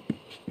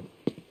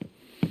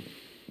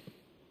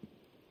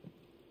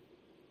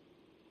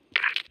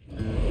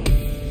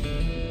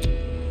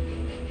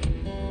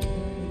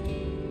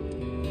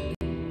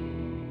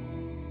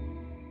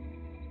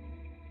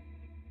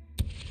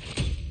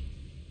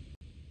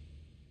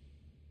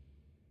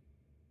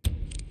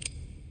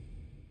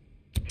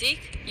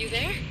 Deke, you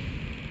there?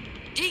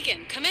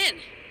 Deacon, come in.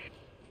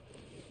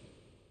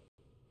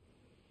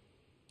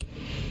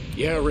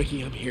 Yeah,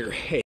 Ricky, I'm here.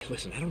 Hey,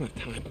 listen, I don't have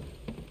time.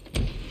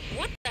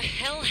 What the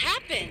hell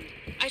happened?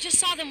 I just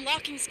saw them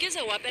locking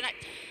Schizo up and I...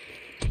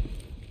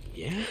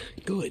 Yeah?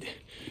 Good.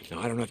 No,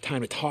 I don't have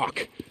time to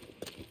talk.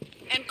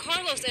 And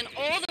Carlos and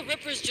all the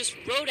Rippers just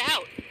rode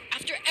out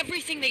after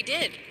everything they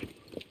did.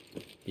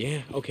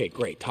 Yeah? Okay,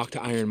 great. Talk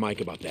to Iron Mike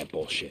about that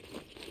bullshit.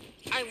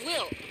 I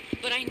will,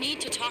 but I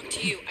need to talk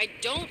to you. I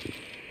don't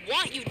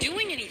want you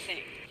doing anything.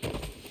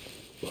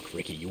 Look,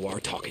 Ricky, you are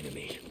talking to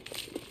me.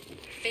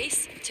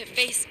 Face to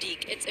face,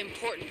 Deke. It's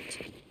important.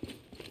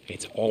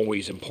 It's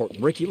always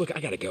important. Ricky, look, I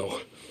gotta go.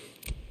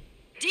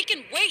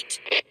 Deacon, wait!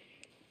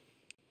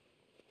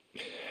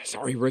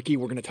 Sorry, Ricky.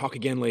 We're gonna talk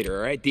again later,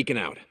 all right? Deacon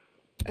out.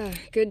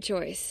 Good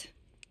choice.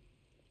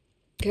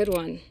 Good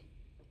one.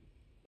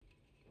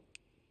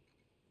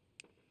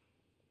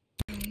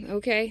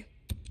 Okay.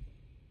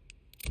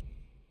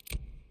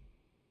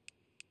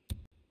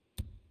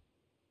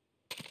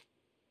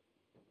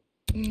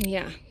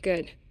 Yeah,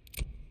 good.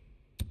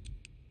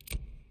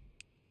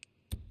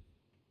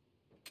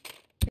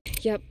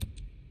 Yep.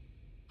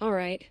 All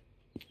right.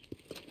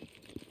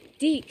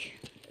 Deke,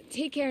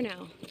 take care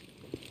now.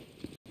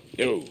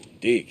 Yo,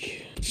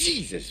 Deke.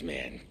 Jesus,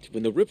 man.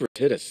 When the Rippers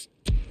hit us,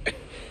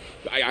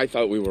 I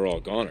thought we were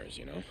all goners,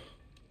 you know?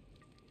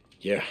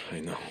 Yeah, I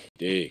know.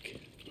 Deke.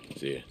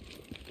 See ya.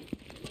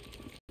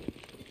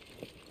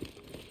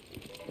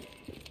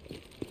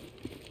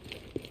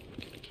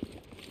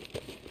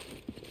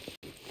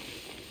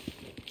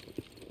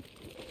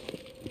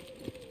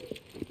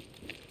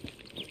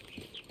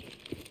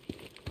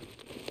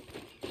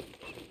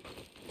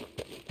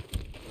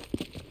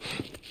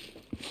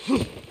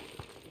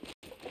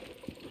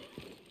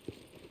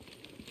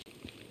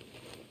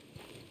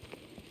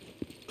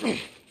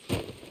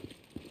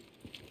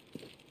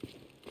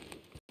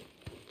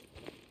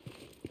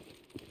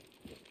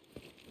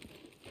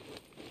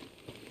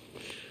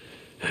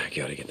 I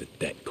gotta get the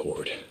det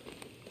cord.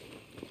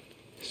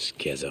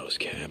 Schizo's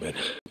cabin.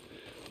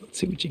 Let's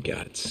see what you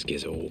got at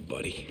Schizo, old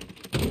buddy.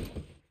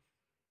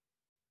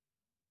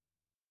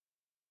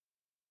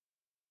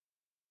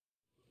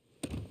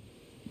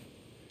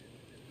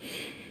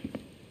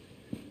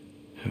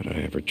 How'd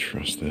I ever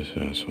trust this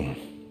asshole?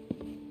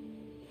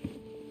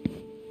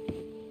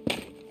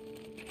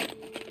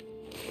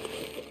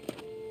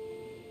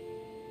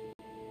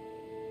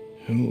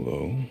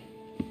 Hello?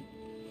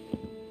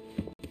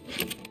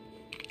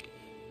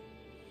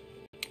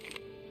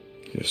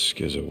 Guess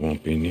Schizo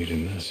won't be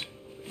needing this.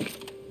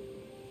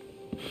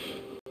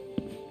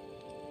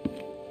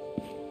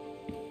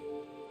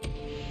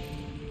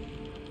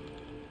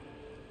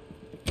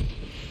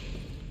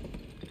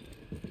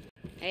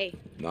 Hey.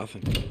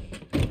 Nothing.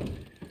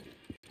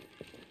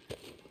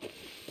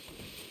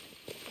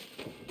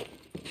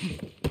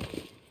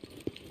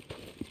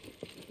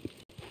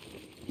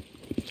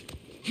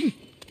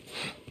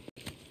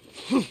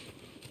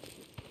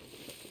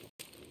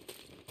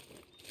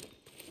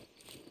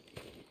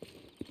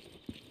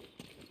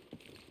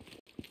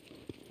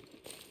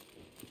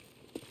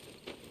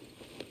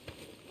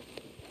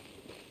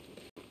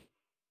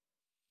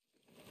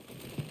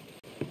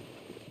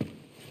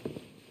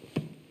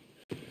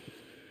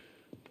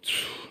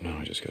 Now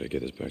I just gotta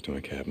get this back to my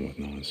cabin with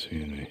no one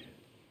seeing me.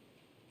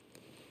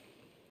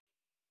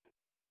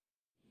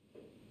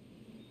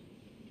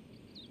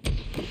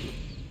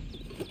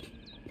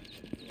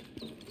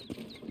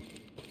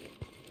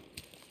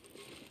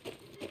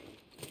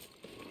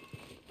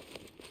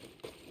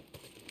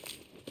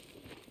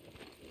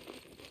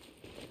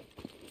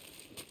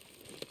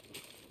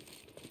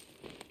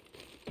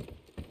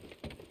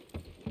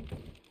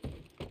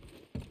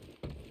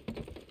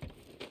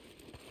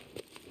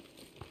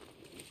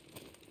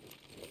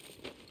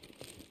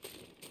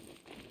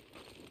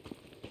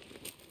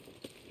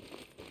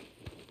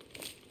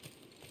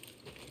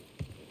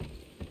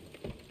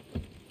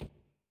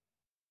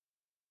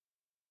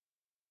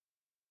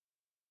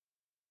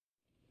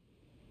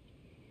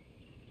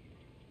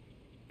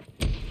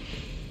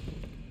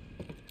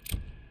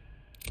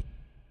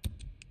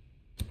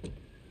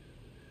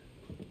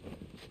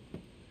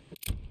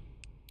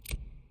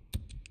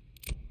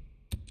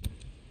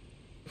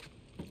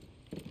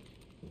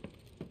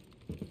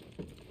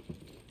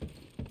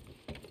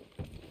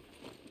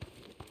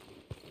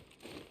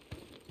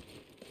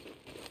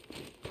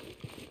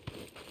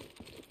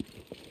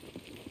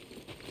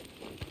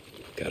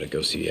 Gotta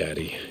go see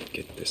Addie.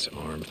 Get this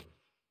arm.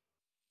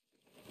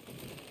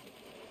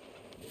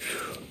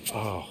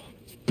 Oh.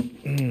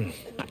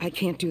 I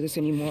can't do this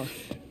anymore.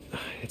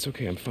 It's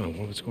okay, I'm fine.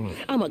 What's going on?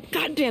 I'm a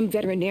goddamn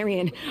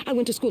veterinarian. I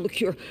went to school to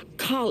cure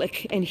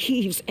colic and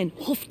heaves and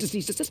hoof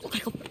disease. Does this look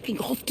like a fucking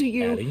hoof to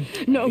you? Addie?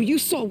 No, you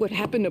saw what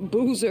happened to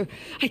Boozer.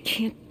 I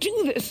can't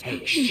do this.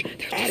 Hey, shh.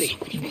 There's Addie. so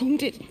many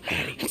wounded.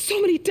 Addie. And so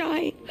many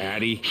dying.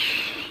 Addie.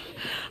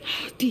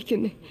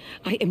 Deacon,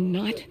 I am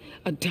not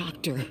a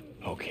doctor.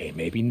 Okay,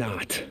 maybe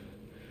not.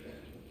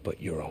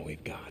 But you're all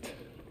we've got.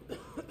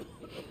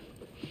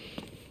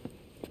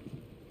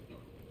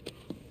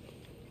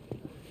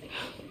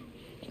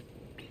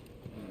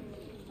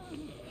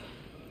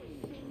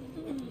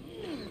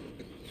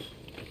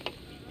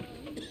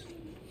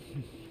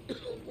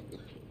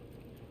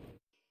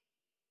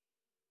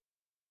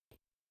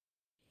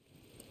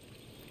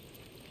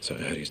 So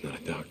Addie's not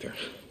a doctor,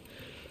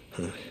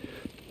 huh?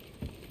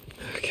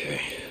 Okay,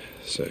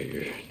 so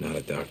you're not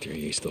a doctor,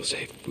 you still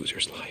saved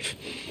Boozer's life.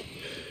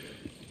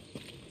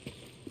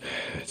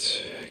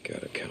 That's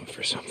gotta count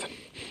for something.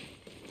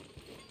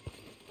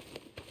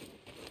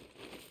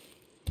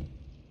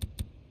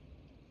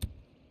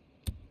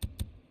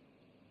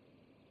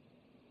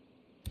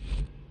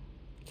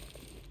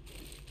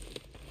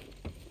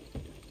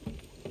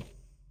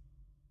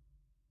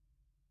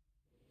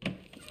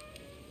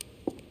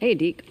 Hey,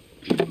 Deke.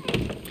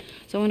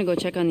 So I want to go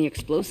check on the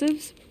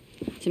explosives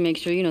to make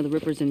sure, the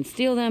Rippers didn't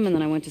steal them, and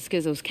then I went to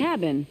Skizzo's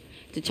cabin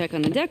to check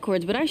on the deck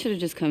cords, but I should have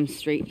just come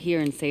straight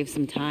here and saved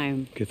some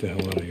time. Get the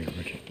hell out of here,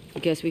 Ricky.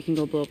 Guess we can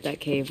go blow up that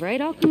cave,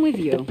 right? I'll come with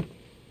you.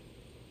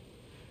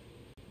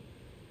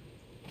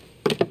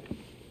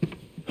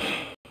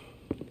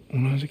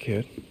 When I was a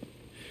kid,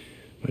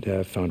 my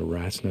dad found a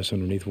rat's nest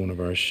underneath one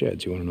of our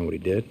sheds. You want to know what he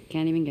did?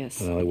 Can't even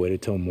guess. Well, I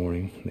waited till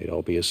morning. They'd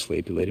all be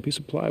asleep. He laid a piece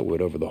of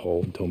plywood over the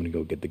hole and told me to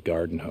go get the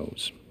garden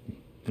hose.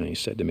 And he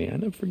said to me, I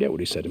never forget what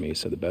he said to me. He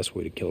said the best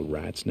way to kill a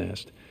rat's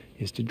nest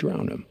is to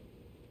drown him.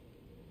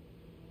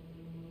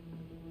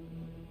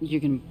 You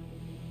can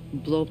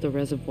blow up the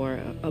reservoir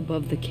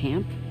above the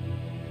camp?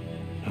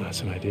 Oh,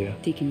 that's an idea.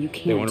 Deacon, you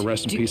can't. They want to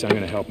rest in peace. I'm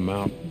going to help them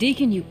out.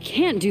 Deacon, you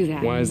can't do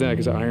that. Why is that?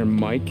 Because Iron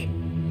Mike?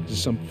 This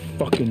is some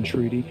fucking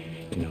treaty?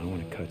 You know, I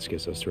want to cut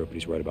Skizzo's throat, but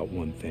he's right about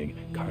one thing.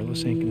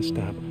 Carlos ain't going to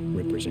stop.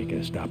 Rippers ain't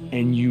going to stop.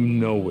 And you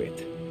know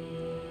it.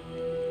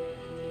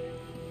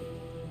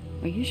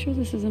 Are you sure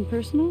this isn't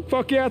personal?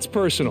 Fuck yeah, it's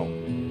personal.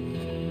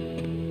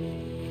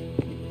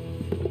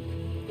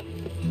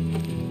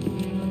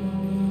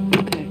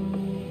 Okay.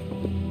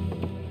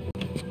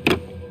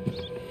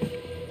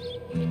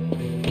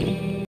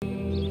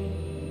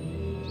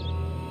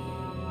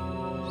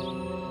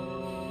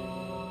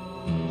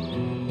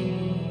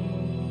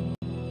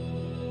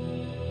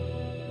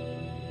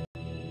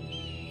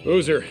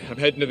 Boozer, I'm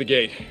heading to the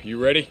gate. You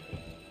ready?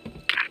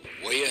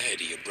 Way ahead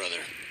of you, brother.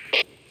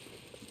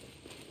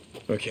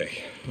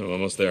 Okay, I'm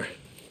almost there.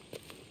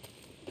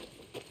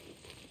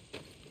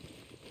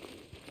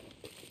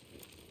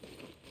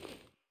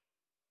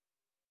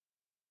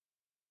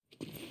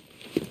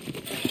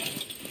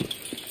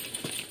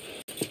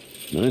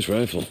 Nice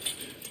rifle.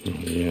 Oh,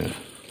 yeah.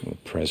 A little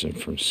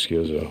present from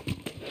Skizzo.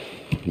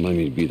 Remind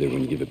me to be there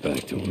when you give it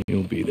back to him.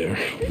 You'll be there.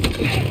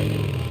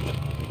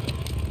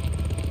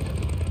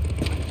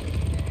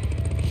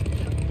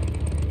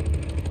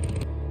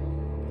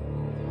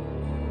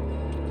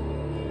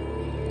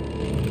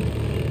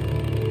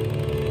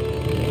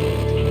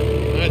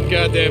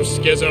 Goddamn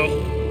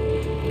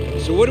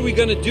Skizzo. So what are we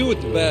gonna do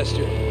with the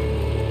bastard?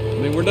 I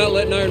mean, we're not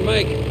letting Iron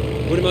Mike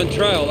put him on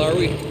trial, are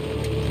we?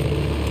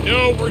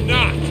 No, we're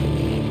not.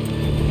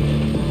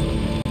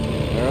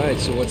 All right,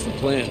 so what's the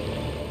plan?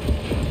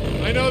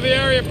 I know the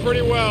area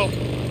pretty well.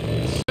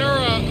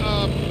 Sarah,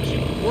 she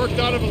worked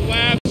out of a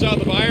lab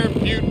south of Iron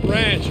Butte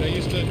Ranch. I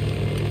used to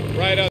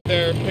ride out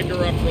there, pick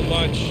her up for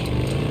lunch.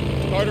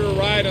 Taught her to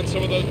ride on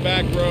some of those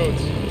back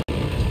roads.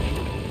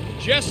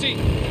 Jesse,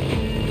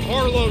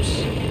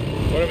 Carlos,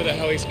 whatever the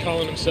hell he's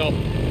calling himself.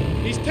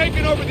 He's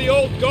taken over the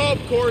old golf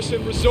course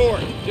and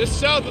resort, just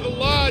south of the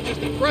lodge is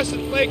the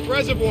Crescent Lake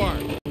Reservoir.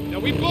 Now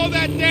we blow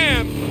that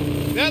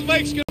dam, that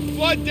lake's gonna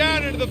flood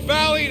down into the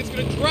valley and it's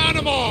gonna drown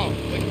them all,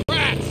 like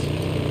rats.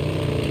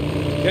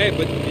 Okay,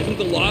 but isn't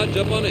the lodge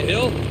up on a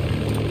hill?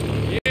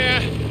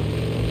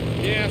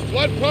 Yeah,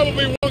 flood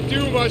probably won't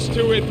do much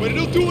to it, but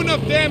it'll do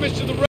enough damage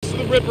to the rest of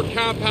the Ripper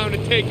compound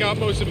to take out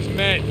most of his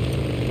men.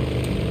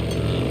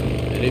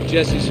 And if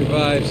Jesse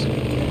survives,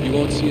 you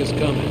won't see us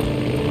coming.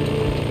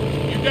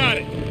 You got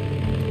it.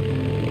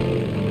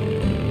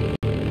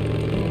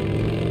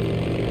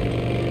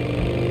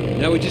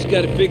 Now we just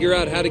gotta figure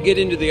out how to get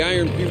into the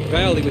Iron Butte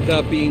Valley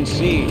without being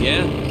seen,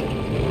 yeah?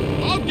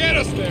 I'll get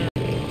us there.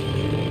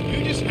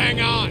 You just hang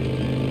on.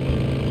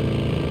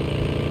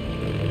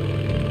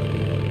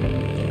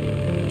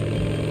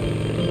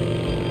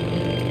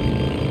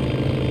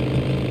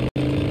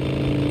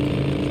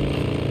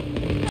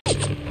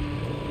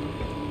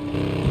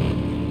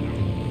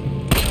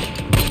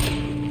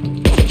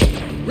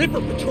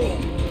 Ripper Patrol!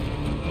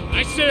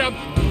 I see him.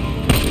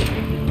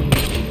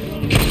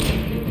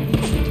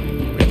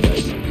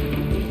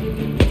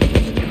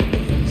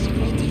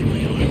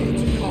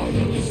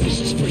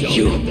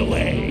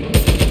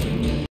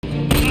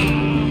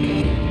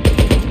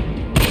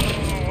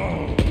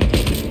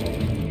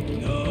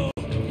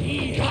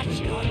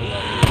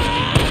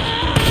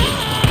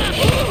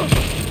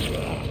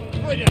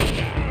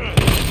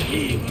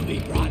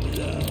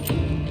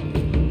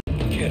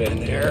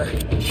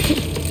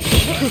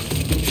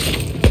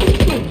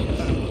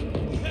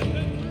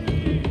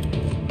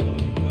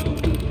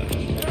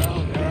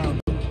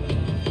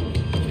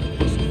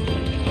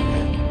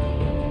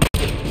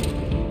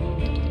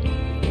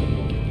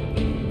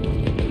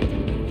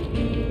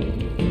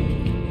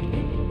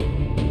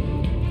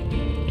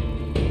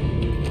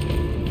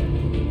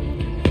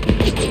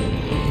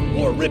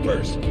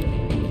 rippers!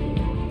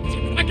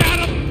 I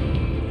got him!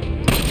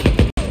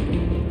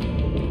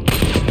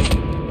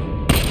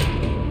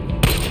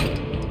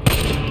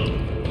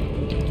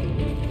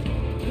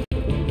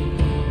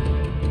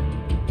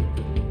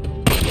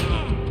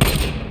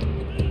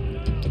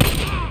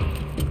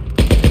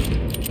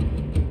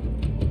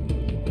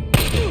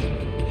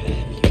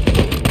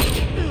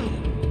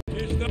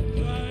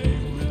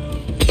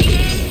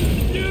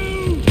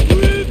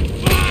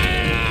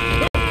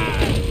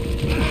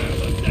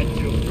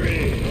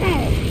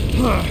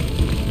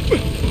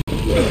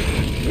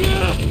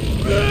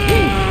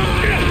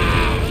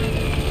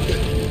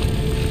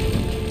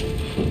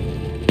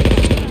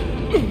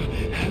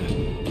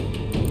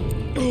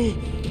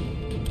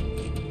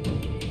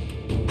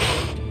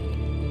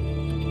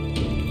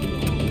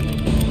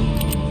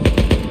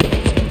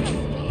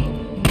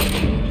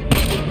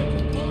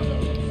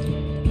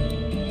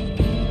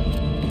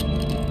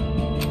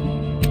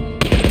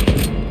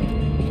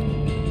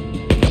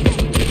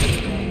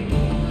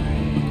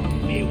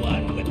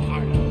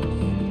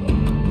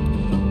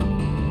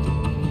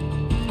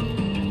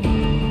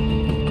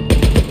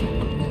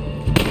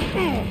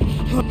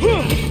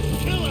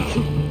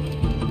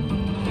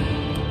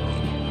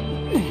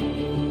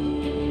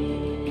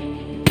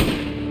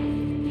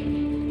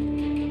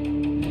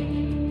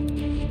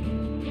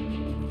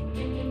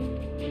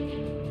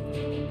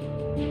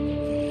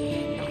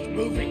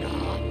 Moving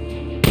on.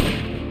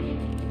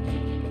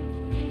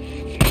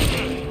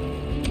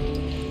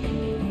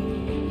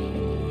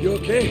 You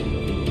okay?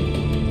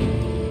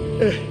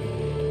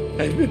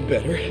 I've been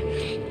better.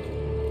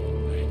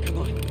 Come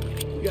on.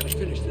 We gotta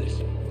finish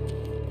this.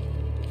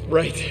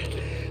 Right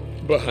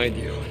behind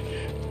you.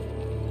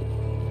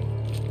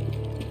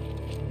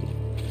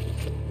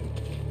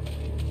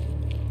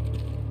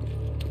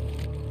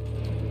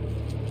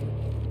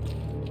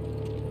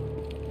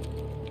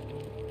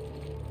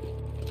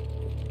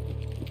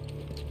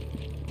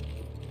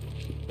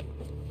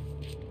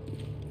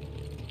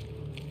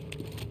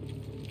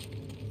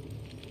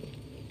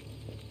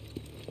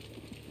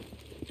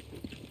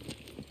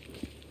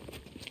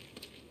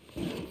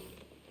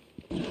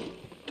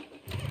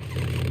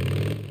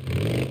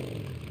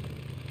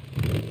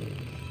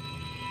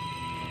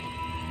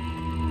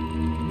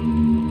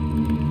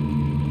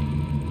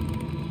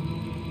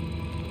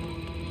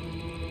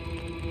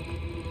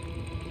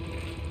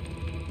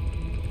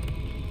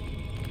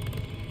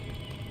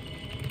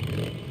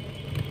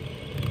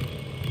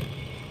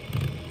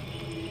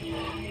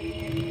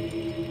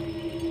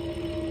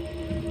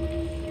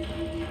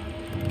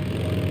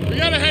 We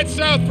gotta head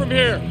south from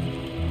here.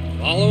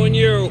 Following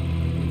you.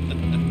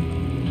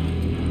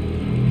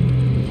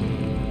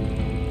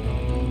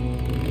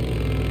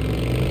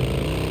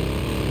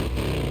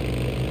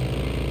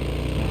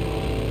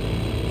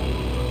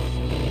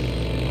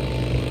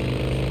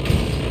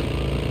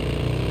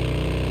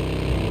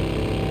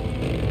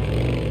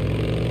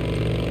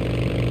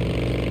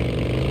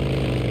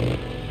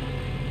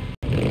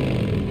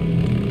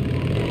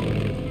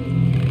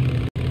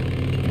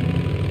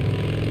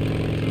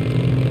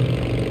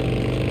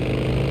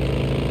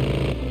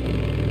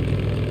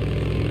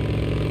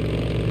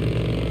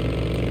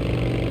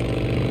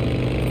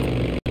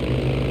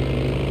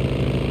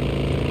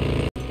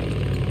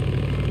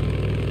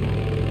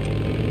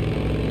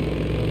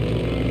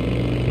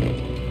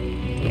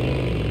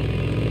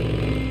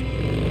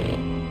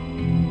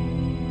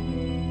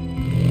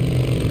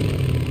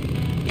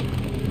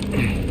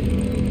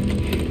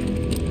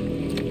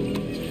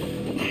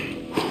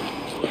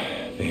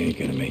 They ain't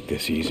gonna make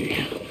this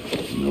easy.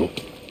 Nope.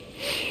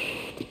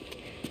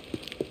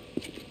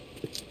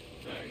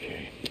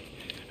 Okay.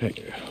 Hey,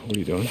 what are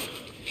you doing?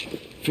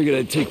 Figured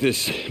I'd take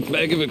this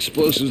bag of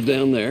explosives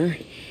down there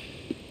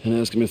and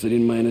ask them if they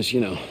didn't mind us,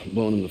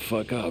 blowing them the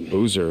fuck up.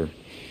 Boozer.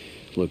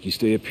 Look, you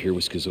stay up here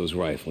with Skizzo's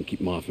rifle and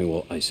keep him off me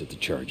while I set the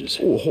charges.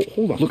 Oh,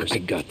 hold on. Look, I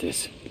got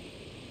this.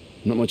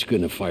 I'm not much good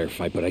in a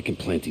firefight, but I can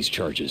plant these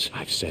charges.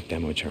 I've set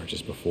demo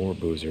charges before,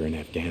 Boozer, in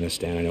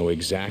Afghanistan. I know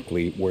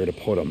exactly where to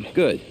put them.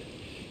 Good.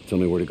 Tell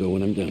me where to go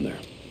when I'm down there.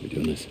 We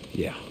doing this?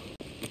 Yeah.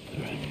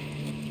 All right.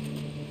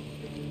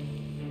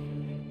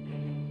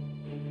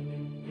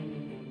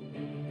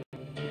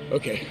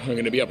 Okay, I'm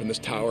gonna be up in this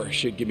tower.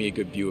 Should give me a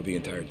good view of the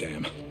entire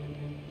dam.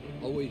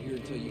 I'll wait here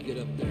until you get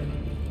up there.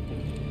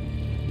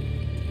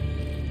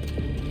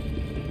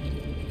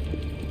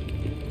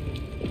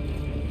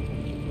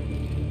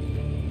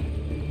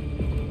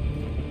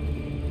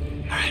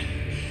 Alright,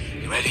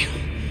 you ready?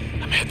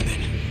 I'm heading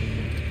in.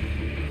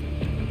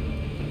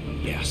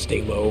 Yeah,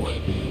 stay low,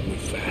 move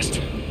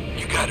fast.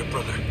 You got it,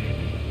 brother.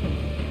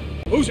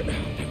 Boozer!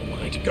 Never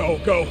mind. Go,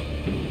 go!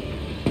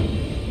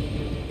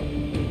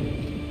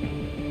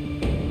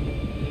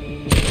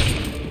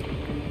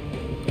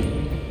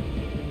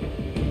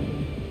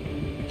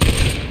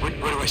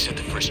 Where do I set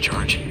the first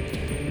charge?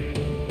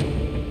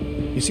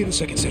 You see the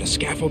second set of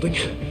scaffolding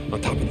on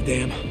top of the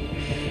dam?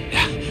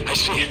 Yeah, I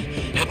see it.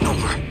 Heading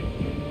over.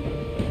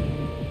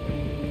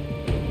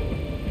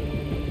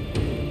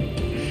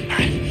 All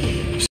right,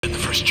 set the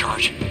first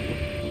charge.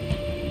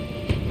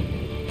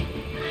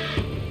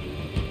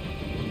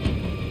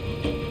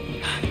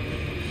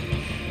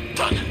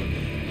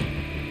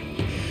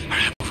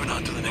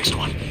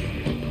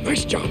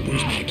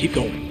 keep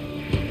going.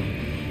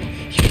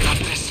 You got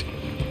this.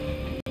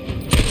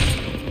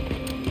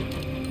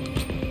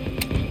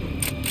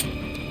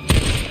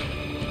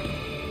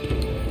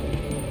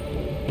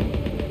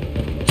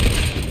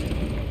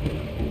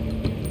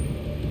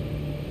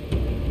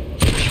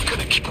 Are you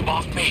gonna keep him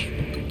off me?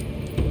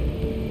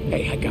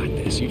 Hey, I got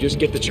this. You just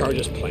get the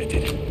charges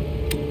planted.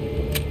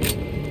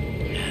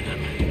 And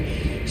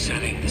I'm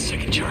setting the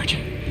second charge.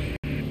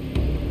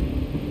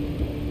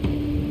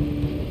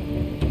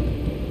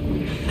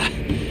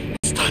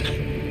 It's done.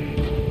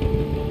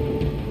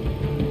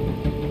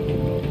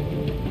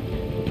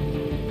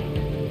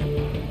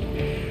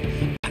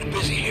 Kind of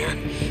busy here.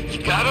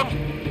 You got him?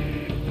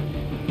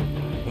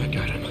 I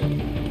got him.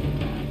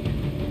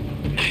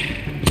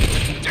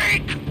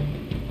 Take!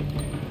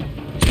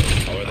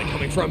 Oh, where are they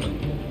coming from?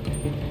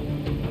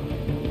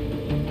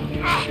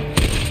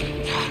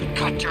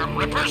 Goddamn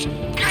rippers!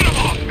 Get him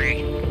off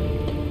me!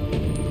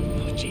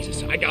 Oh,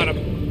 Jesus, I got him.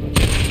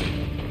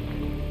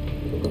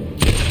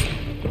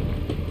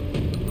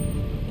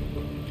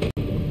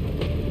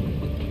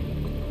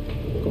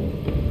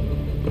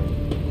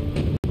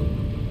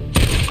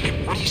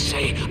 What do you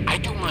say? I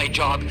do my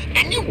job,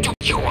 and you do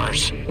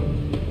yours!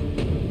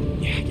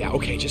 Yeah,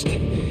 okay, just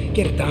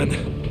get it done.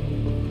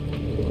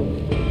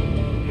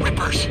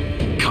 Rippers,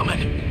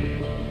 coming.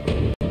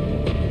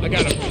 I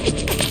got him.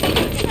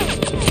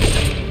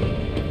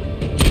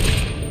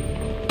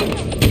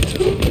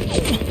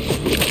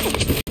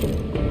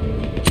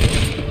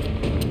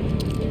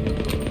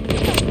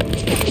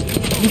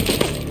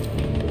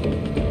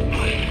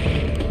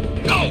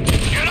 No!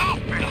 Get off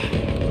me!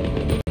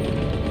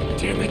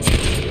 Damn it.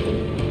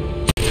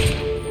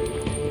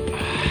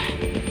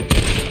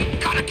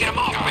 Gotta get him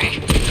off me!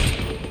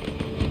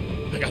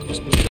 I got this.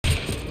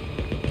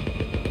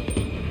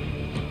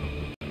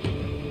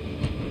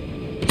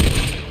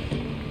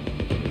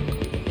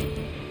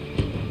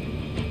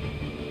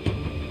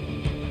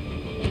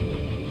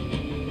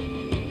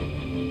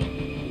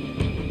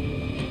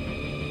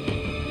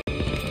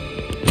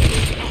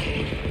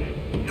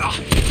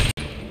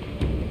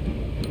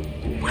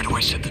 Where do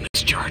I set the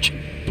next charge?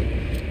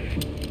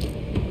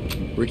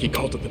 Ricky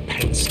called it the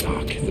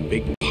penstock, the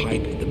big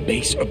pipe at the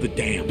base of the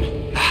dam.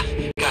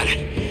 Got it.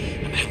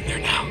 I'm heading there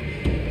now.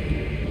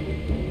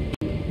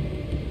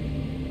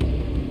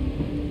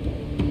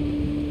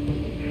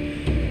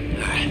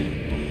 Alright.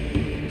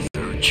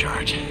 Third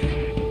charge.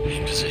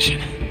 In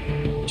position.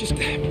 Just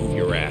move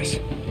your ass.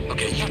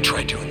 Okay, you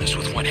try doing this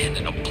with one hand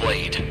and a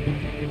blade.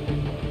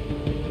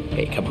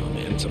 Hey, come on,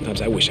 man.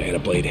 Sometimes I wish I had a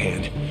blade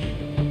hand.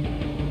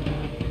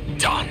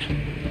 Done.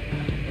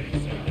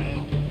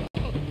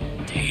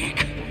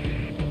 Take.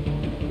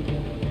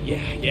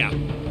 Yeah.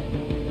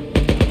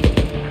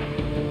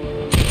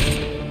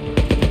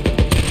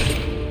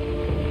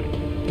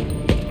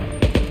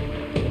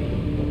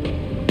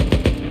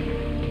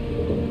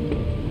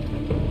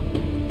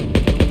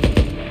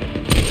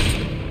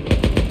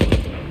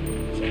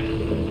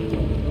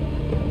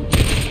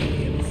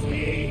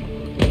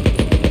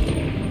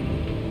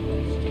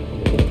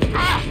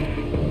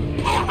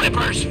 More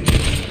rippers!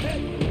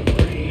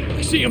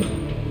 I see him.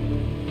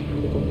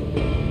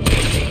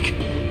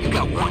 You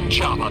got one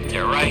job up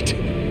there, right?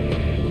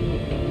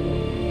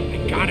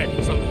 I got it.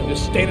 I'm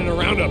just standing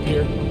around up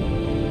here.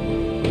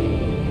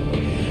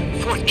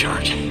 Fourth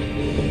charge.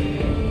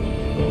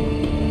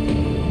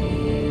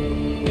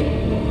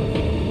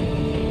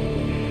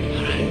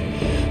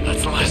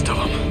 That's the last of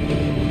them.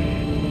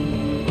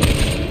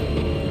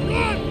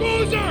 Run,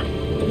 Boozer!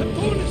 I'm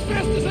going as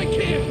fast as I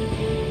can.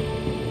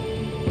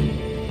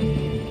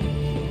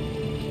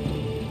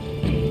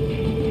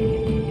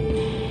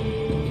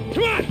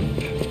 Come on!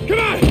 Come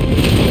on!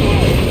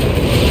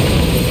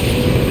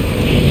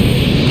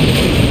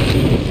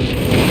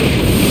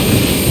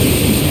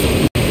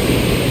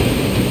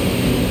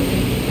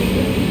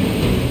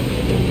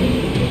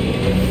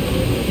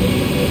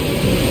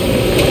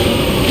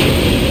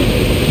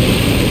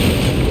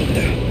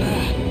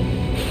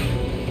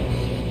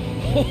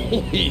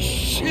 Holy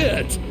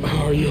shit!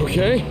 Are you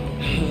okay?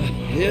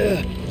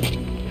 Yeah.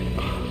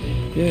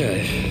 Yeah,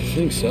 I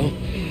think so.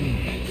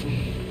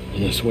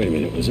 Unless, wait a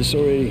minute, was this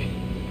already...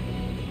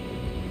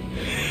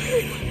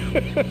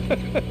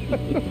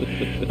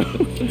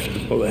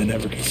 Well, that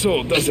never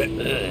consoled, does it?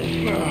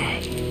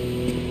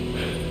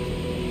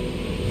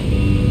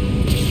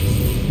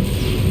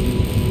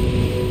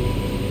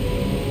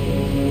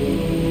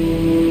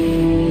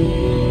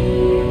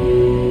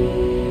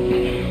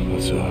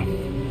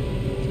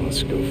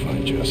 Let's go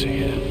find Josie.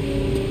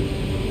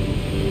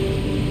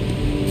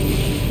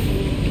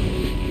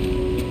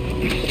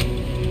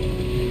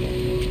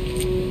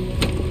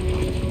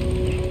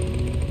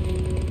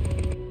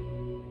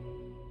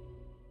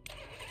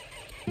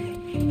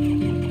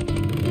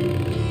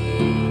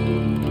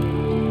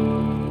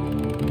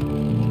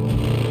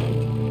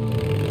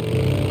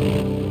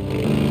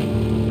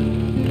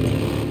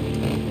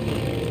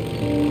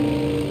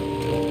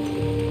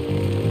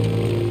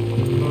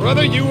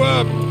 Brother, you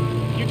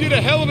did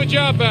a hell of a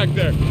job back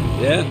there.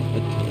 Yeah?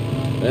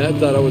 I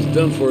thought I was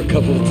done for a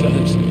couple of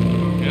times.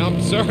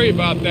 I'm sorry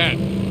about that.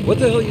 What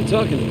the hell are you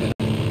talking about?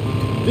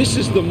 This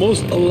is the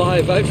most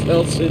alive I've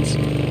felt since...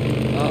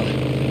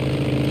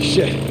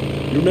 shit.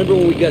 You remember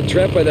when we got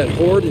trapped by that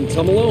horde in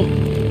Tumalo?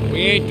 We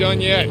ain't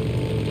done yet.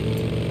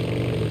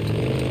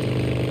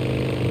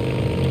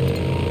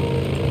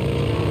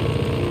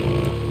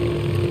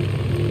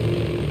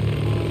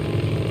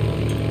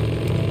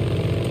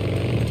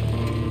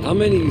 How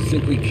many do you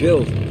think we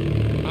killed?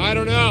 I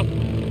don't know.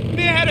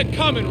 They had it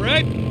coming,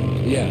 right?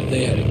 Yeah,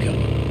 they had it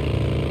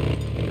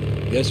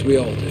coming. Guess we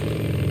all did.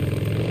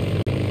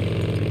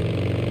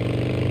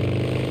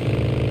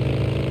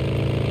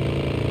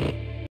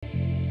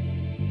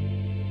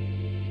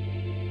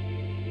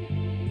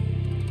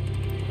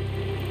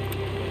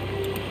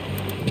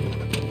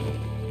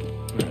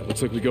 Alright,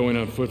 looks like we go in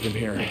on foot from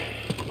here.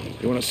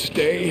 You wanna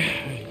stay?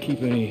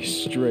 Keep any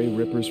stray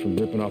rippers from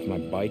ripping off my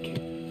bike?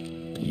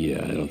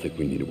 Yeah, I don't think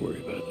we need to worry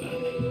about that.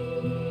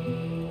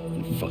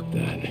 And fuck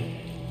that.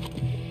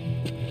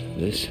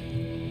 This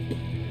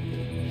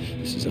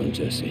is on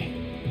Jesse.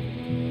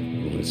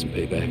 You wanted some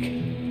payback?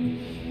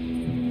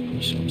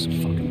 I'll show him some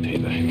fucking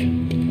payback.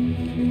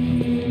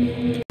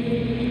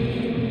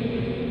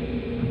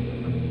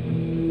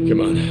 Come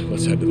on,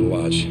 let's head to the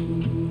lodge.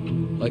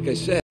 Like I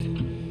said,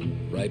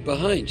 right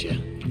behind you.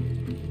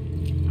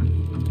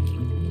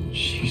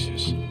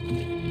 Jesus.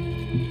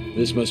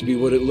 This must be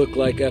what it looked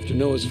like after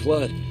Noah's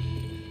flood.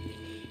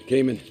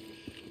 Came and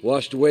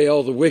washed away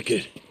all the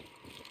wicked.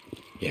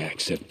 Yeah,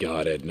 except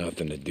God had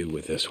nothing to do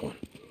with this one.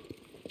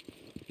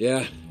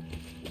 Yeah.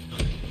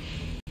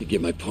 You get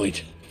my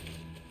point.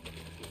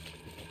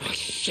 Oh,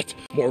 shit!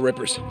 More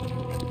rippers.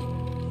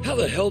 How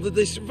the hell did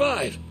they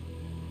survive?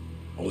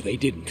 Oh, they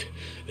didn't.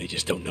 They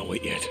just don't know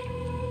it yet.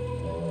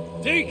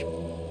 Dig!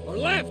 Or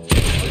left!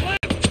 Or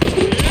left!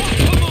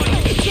 Come on,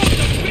 you son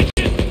of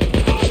bitches!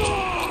 Come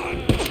on!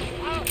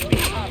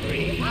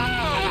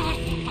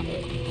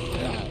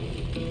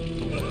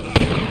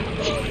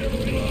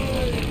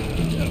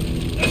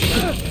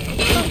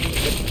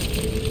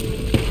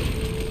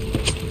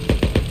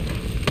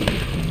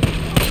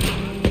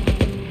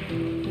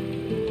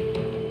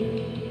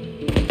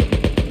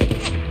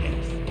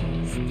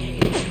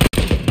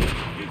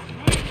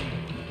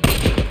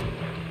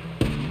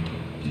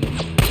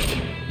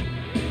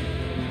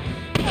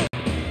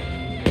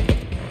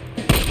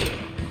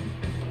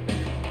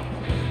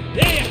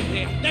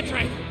 That's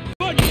right.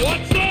 Come on, you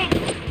want some?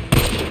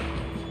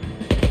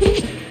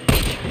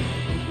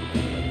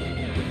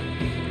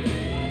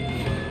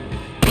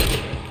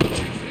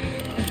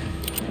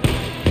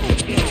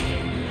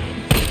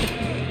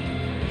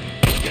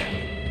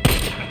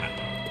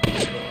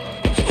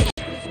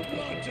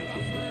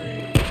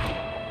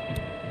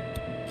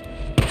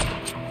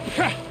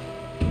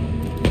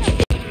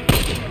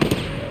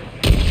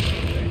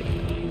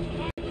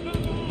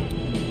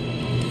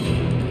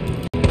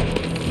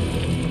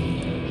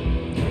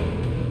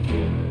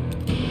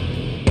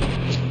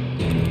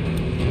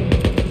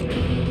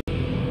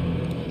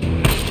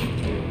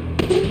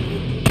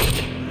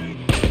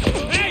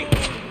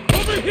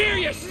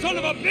 Son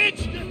of a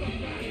bitch!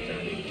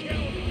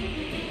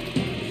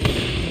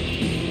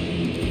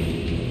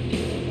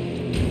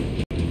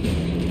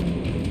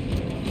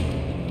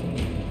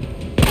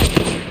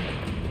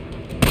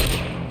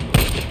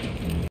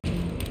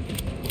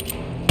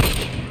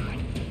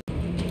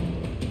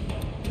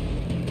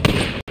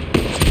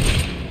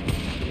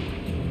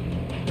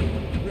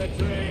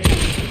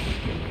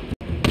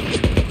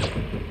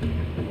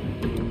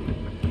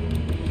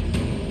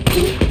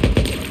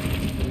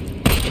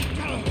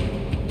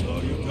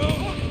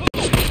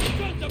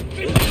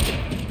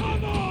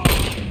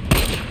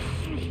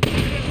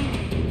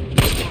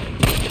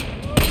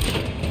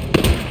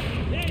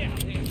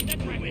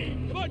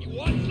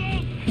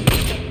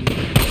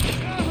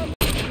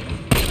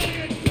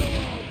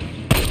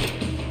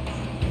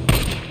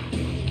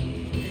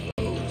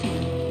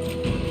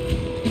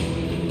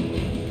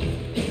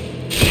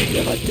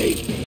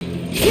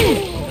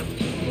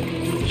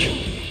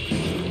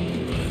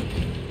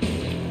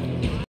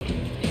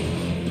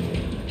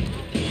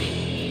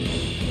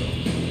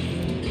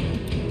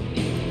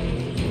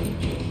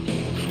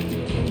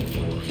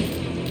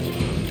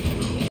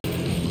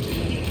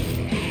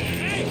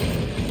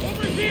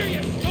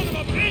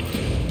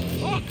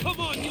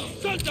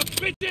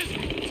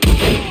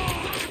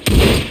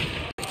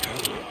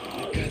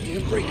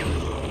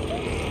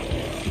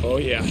 Oh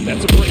yeah,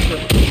 that's a breaker.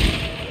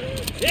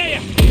 Yeah.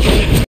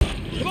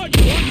 Come on,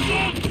 you want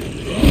some?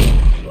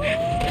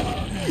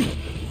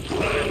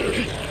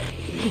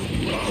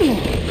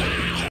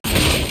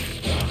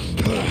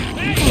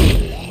 Hey,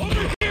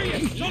 over here, you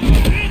son of a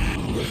bitch!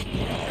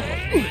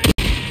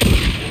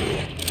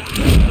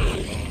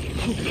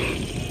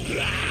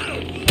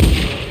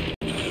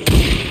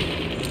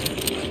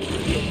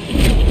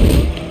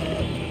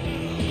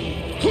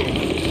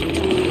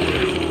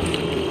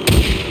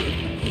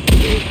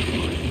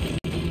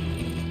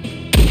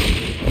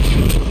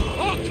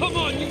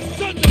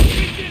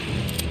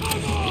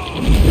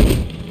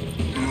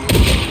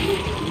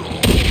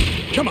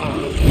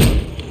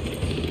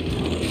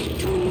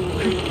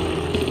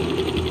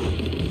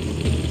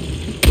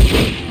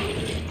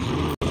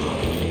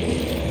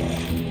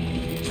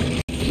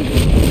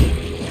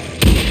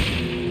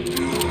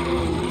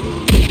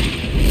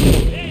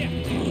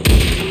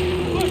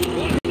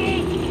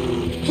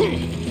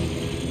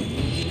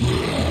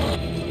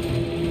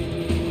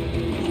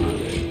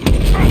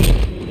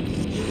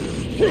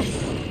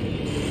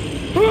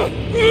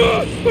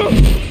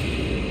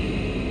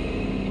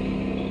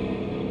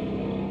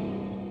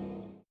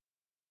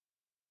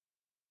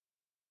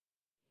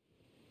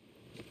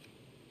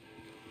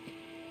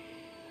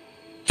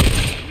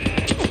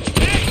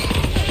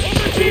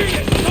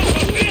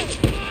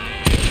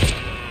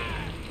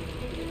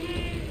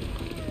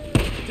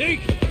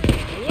 Deke!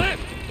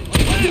 Left!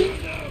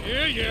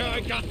 Yeah, I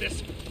got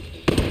this.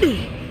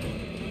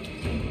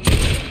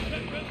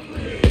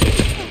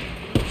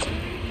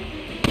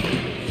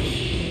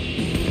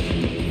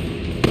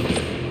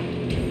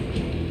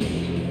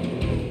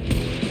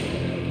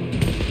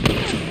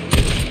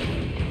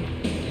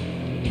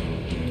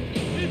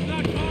 It's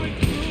not going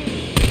through!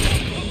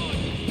 Come on,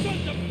 you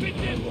sons of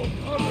bitches!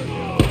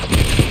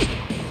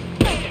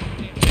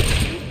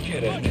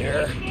 Get in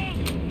there.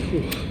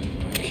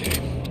 Okay.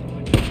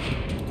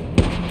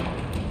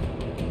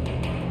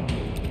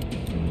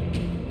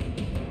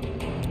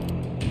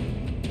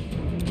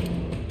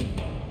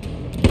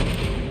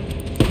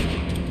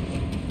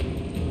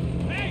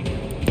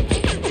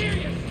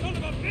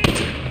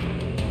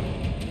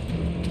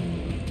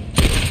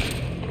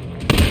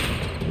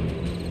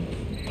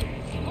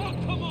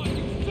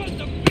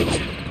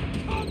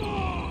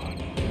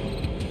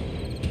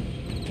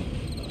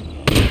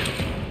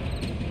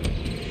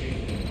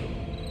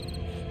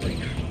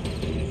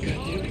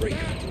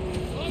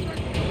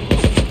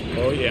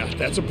 Oh yeah,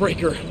 that's a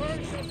breaker.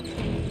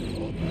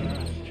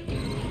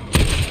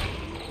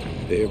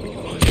 There we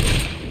go.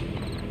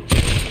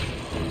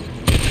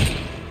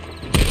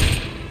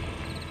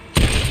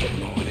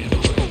 Getting on in.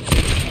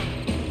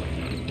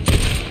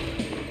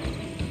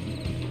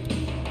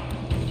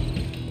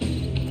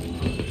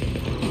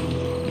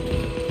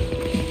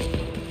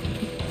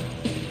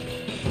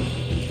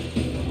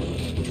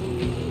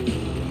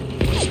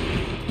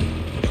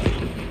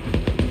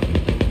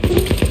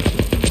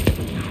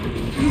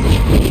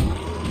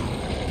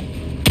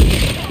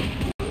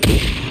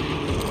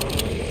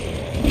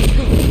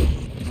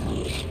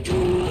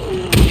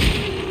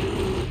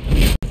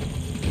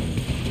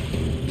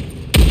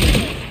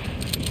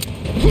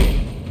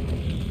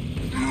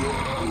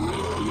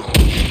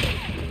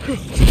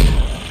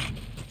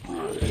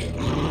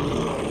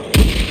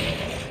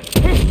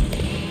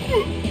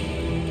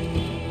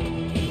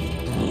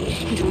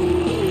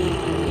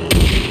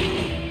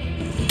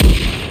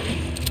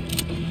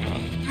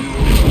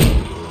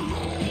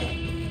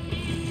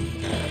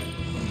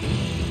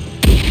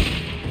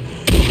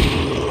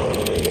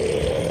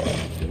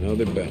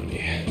 Another bounty.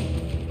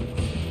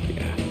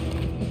 Yeah.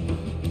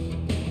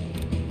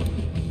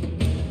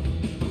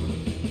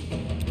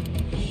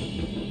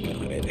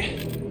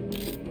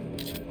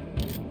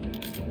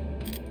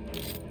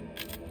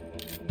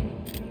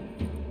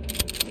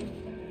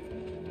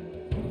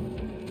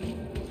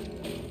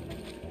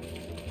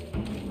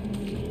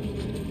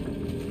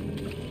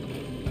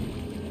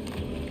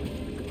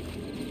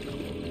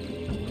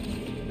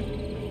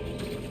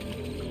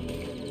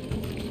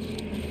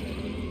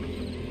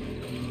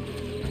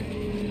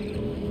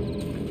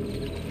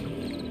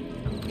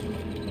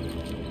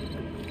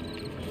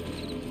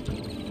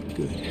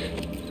 Got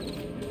it.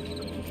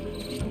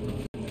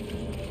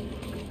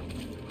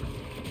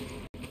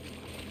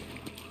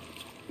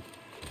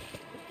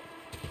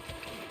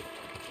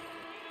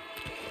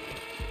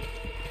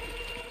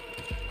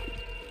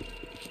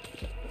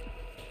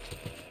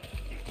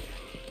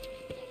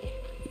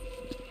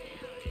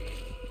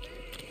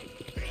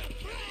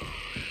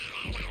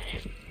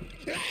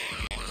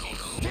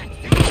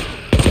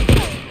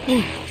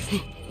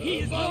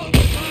 He's on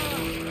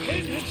fire!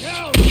 Hit the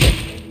town!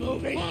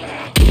 Moving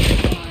back!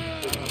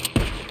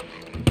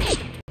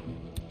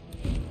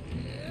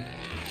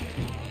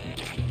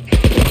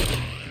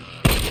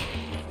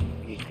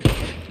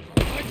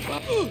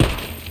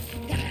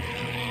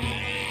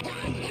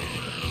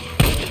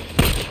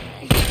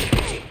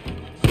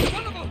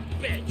 Son of a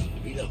bitch!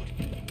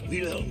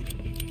 Reload.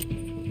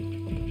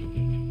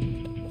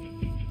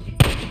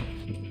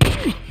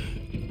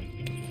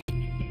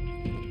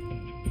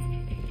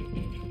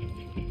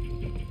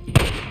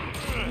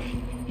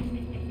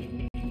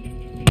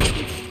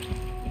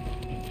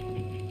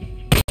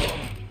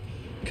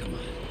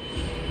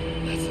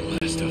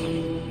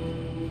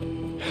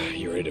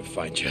 To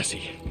find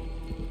Jesse.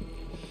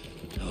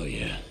 Oh,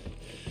 yeah.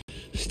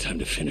 It's time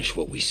to finish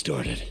what we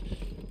started.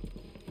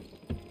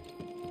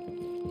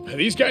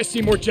 These guys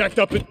seem more jacked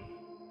up than...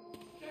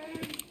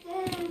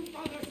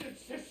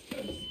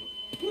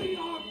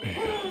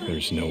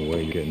 There's no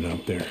way you're getting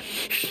up there.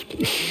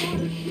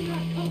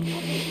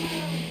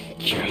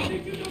 Carol.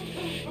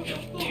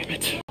 Damn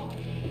it.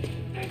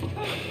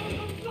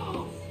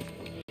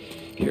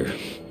 Here.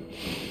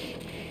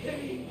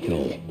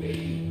 No.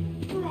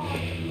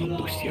 I'll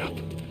boost you up.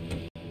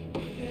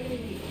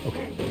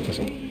 Okay,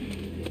 listen.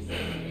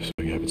 So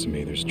you happens to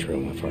me, there's a trail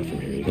not far from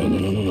here. You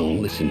No.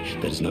 Listen,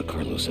 that is not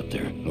Carlos up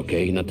there,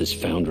 okay? Not this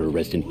founder,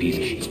 rest in peace.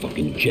 It's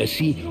fucking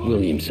Jesse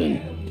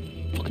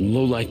Williamson. Fucking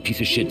low-life piece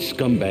of shit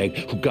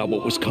scumbag who got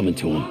what was coming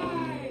to him.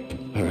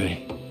 All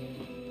right?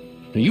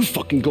 Now you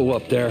fucking go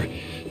up there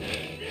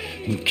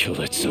and kill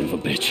that son of a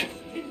bitch.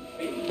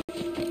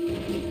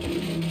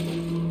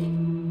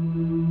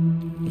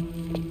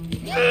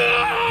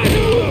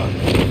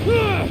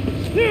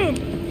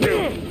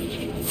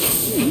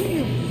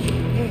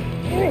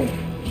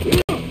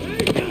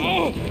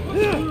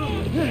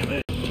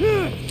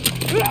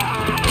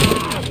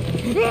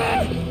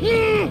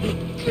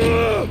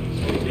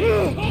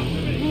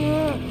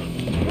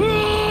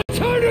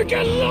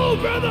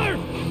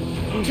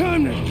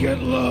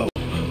 low.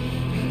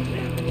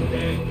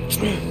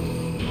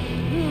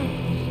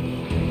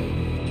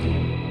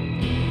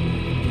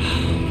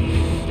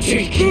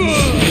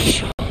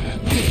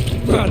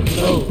 Brought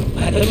low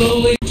by the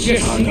lowly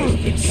Jesse.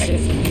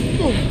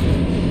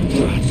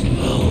 Brought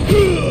low.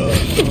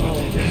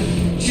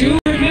 Do you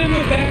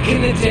remember back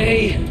in the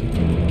day?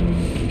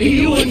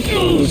 You and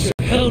Boozer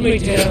held me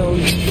down.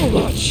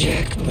 Watch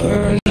Jack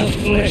burn the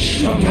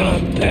flesh from my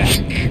back.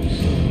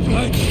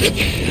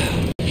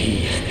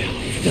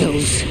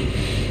 Those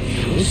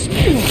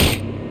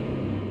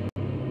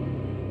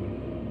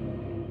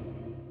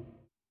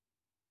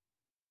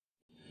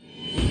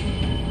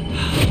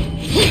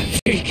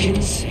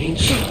Deacon St.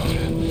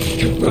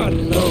 John, brought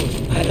low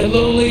by the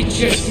lowly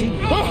Jesse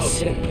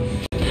Boston.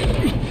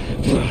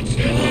 Brought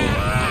low.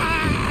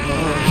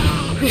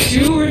 Do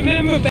you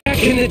remember back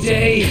in the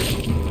day?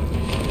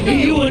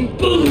 You and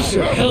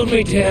Boozer held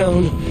me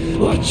down.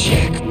 Watch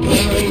Jack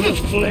burn the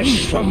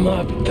flesh from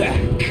my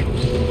back.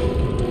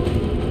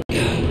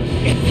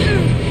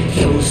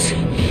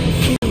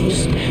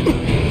 Those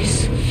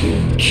memories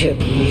kept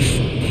me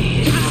from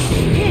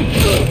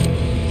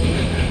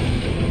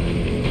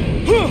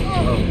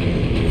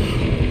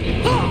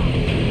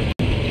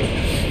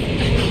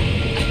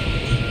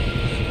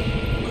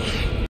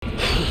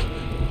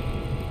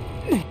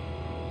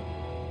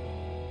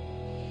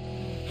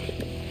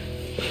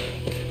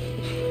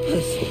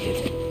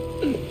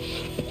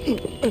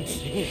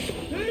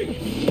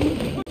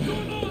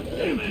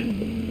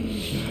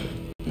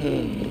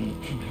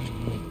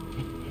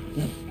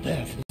The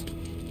path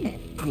is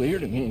clear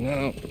to me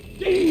now.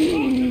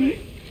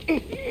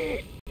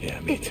 Yeah,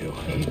 me too.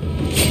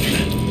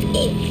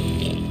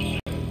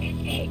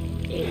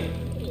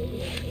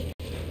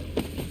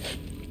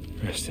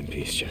 Rest in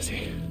peace,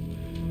 Jesse.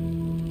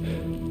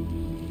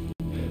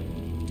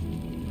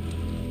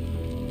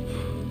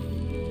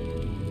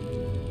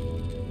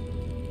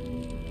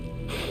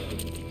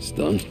 It's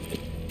done.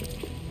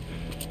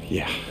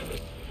 Yeah,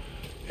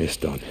 it's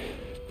done.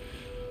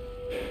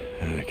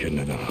 And I couldn't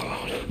have done it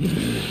alone.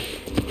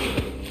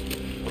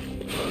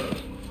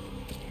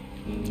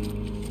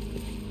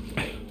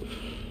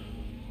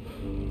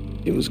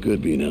 It was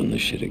good being out in the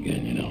shit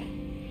again, you know.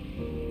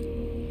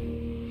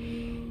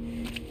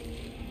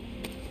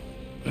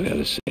 I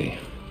gotta say,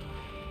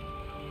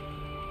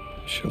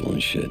 shoveling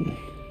shit and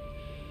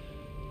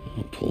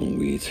pulling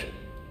weeds.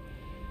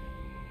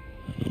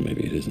 I know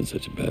maybe it isn't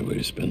such a bad way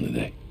to spend the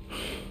day.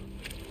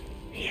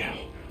 Yeah.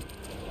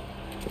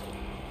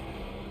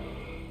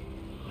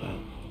 Wow.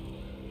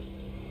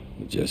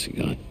 With Jesse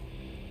gone,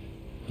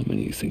 how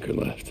many do you think are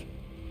left?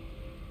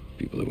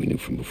 People that we knew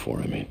from before,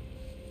 I mean.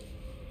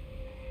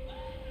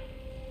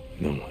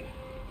 No one.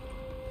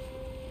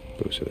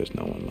 Boozer, there's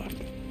no one left.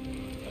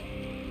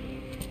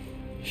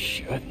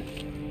 Shit.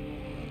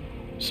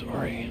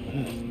 Sorry.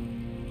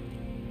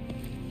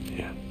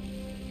 Yeah.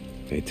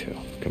 Me too.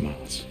 Come on,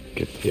 let's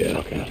get the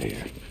fuck out of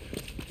here.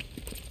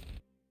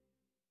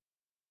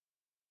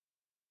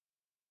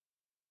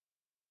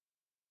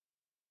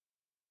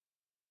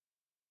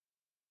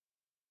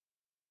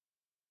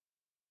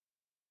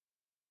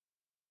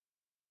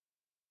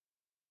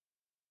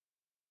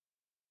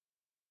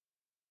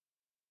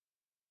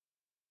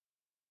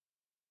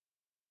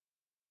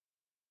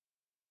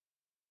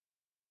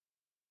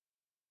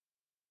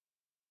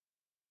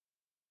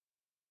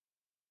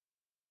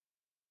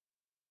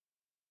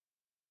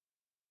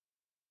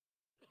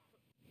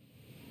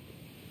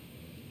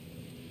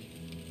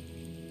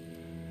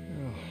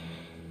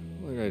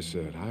 Like I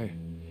said, I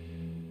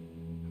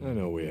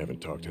know we haven't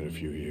talked in a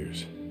few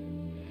years.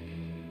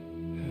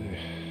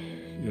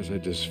 I guess I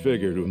just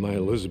figured with my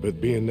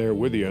Elizabeth being there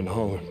with you and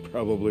all, there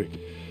probably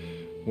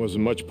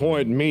wasn't much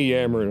point in me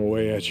yammering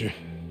away at you.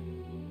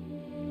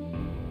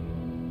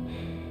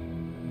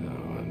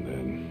 Oh, and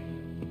then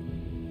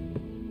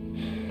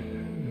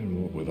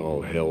with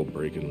all hell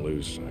breaking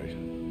loose, I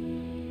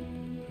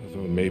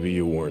thought maybe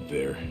you weren't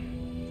there.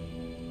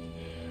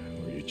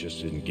 Or you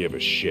just didn't give a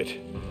shit.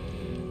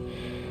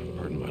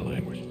 Pardon my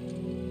language.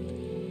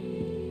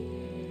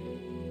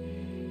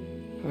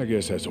 I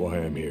guess that's why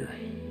I'm here.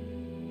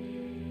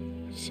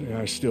 Say,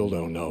 I still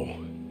don't know.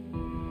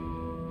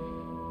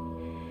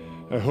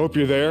 I hope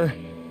you're there.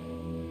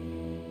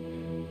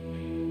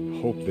 I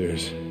hope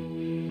there's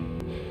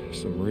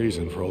some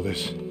reason for all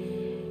this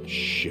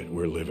shit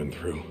we're living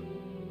through.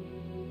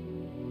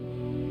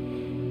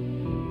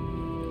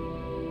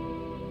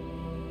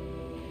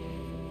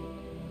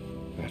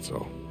 That's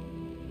all.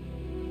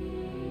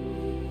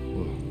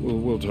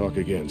 We'll talk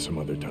again some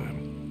other time.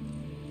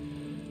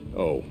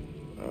 Oh,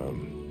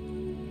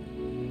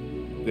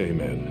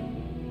 amen.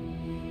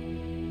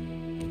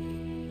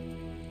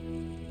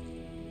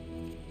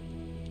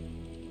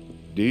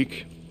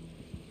 Deke?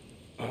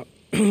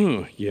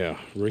 Yeah,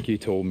 Ricky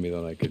told me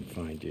that I could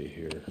find you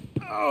here.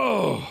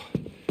 Oh!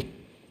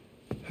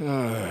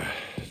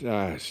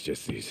 It's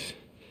just these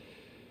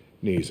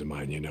knees of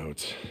mine, you know.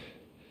 It's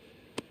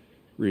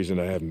reason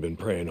I haven't been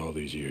praying all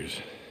these years.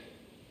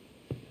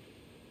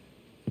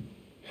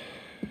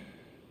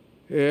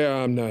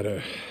 Yeah, I'm not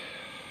a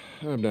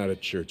I'm not a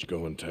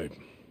church-going type.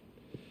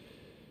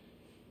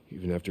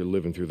 Even after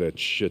living through that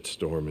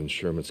shitstorm in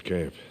Sherman's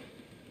camp.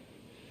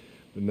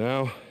 But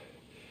now,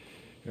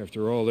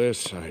 after all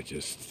this, I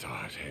just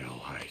thought,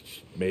 hell,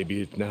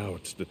 maybe now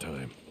it's the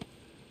time.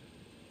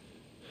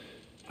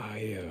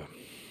 I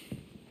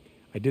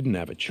didn't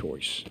have a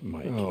choice,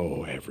 Mike.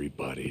 Oh,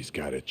 everybody's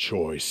got a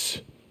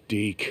choice,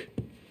 Deke.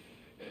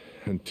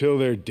 Until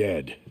they're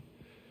dead.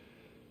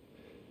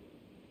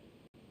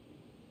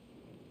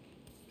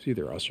 It's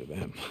either us or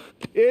them.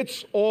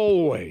 It's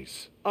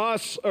always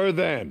us or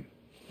them.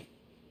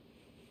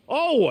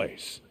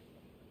 Always.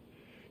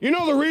 You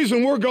know the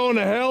reason we're going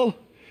to hell?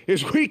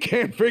 Is we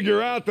can't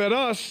figure out that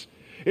us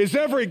is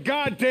every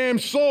goddamn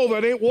soul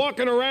that ain't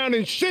walking around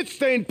in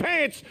shit-stained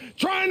pants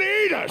trying to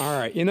eat us! All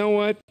right, you know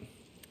what?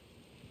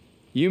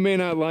 You may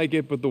not like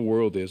it, but the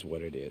world is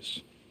what it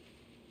is.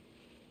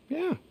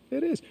 Yeah,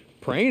 it is.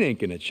 Praying ain't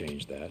gonna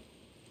change that.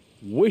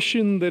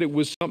 Wishing that it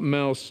was something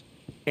else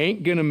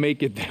ain't gonna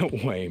make it that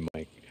way,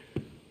 Mike.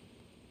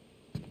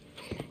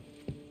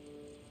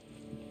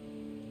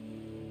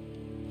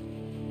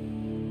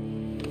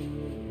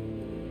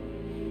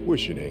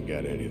 Wishing ain't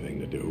got anything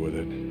to do with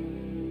it.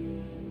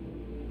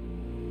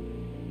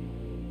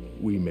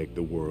 We make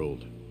the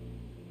world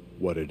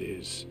what it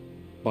is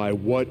by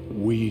what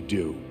we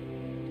do.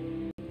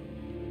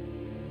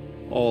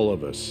 All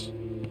of us.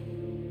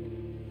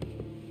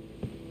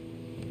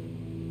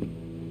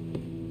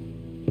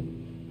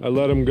 I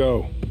let him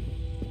go.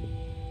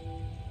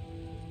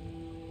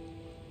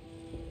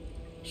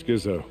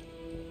 Schizo.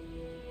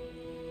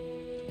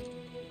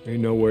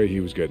 Ain't no way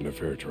he was getting a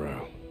fair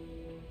trial.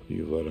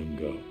 You let him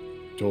go.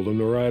 Told him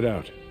to ride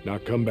out,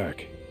 not come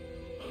back.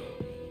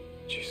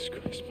 Jesus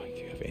Christ, Mike,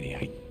 do you have any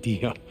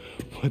idea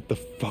what the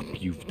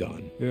fuck you've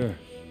done? Yeah.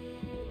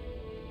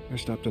 I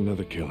stopped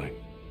another killing.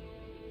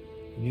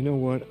 And you know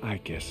what? I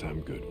guess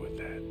I'm good with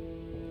that.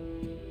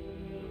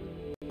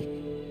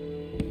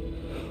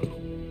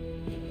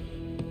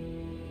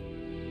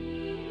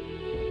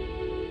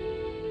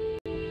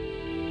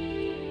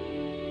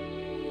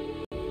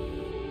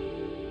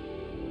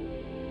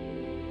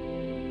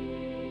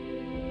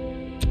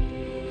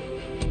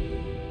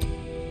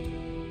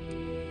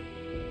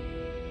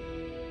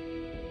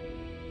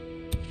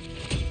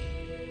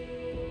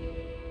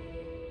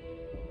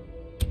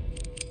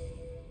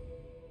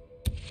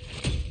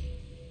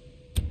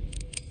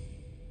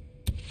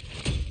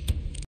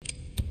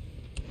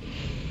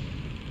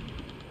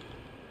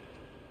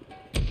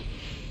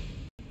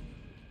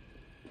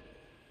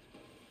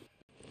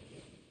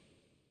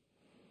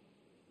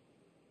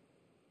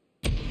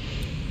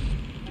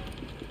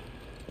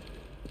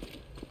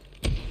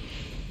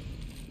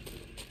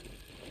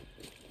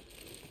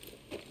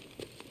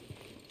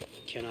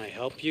 Can I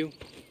help you?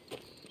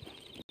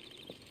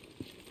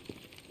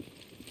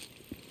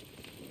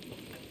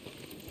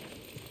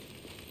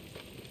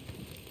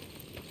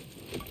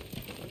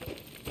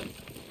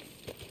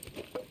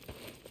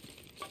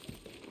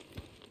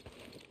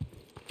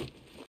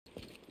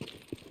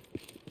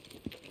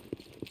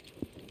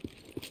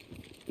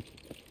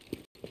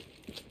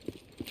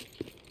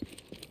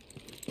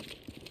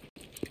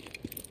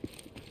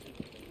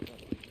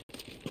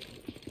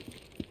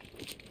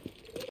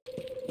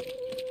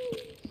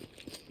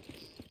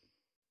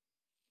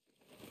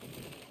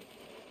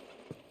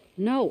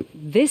 No,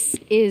 this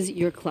is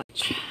your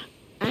clutch.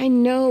 I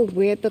know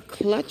where the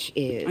clutch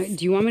is. Right,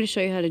 do you want me to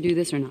show you how to do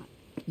this or not?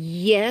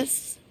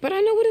 Yes, but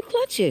I know where the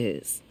clutch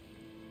is.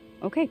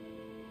 Okay,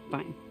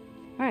 fine.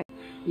 All right,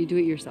 you do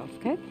it yourself,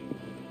 okay?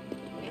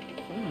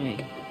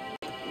 Fine.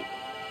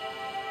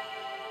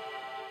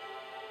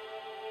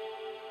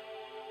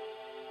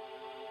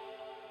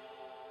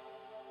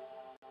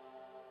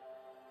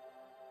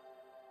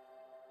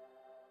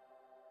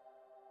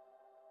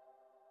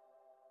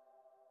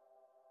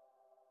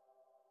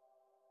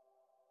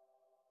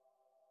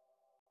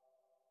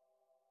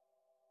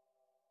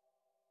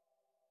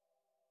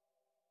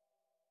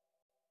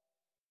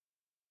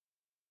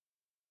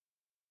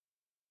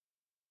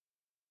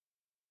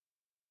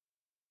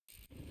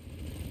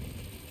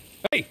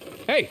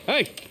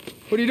 Hey!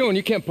 What are you doing?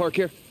 You can't park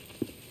here.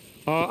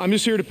 I'm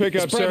just here to pick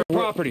up private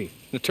property.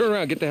 Now turn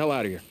around, get the hell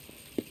out of here.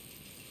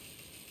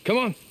 Come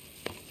on.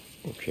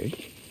 Okay.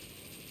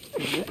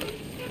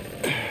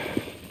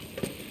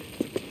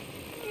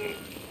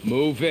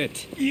 Move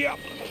it. Yep.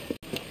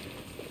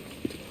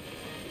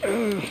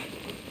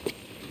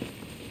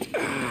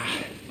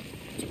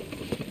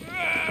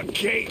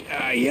 Okay,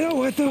 you know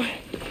what, though?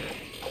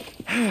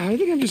 I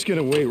think I'm just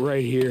gonna wait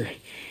right here.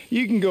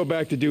 You can go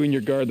back to doing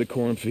your guard the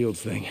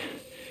cornfields thing.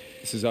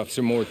 This is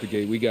Officer Moore at the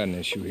gate. We got an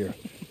issue here.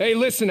 Hey,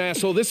 listen,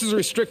 asshole. This is a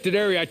restricted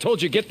area. I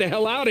told you, get the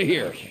hell out of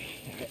here. Okay.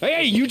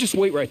 Hey, you just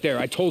wait right there.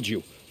 I told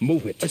you.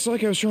 Move it. It's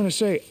like I was trying to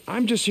say.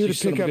 I'm just here to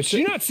pick up... Did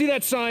you not see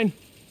that sign?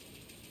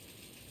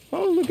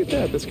 Oh, look at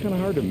that. That's kind of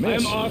hard to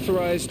miss. I'm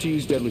authorized to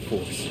use deadly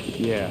force.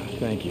 Yeah,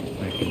 thank you.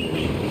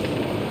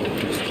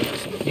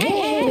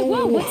 Hey,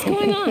 whoa, what's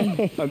going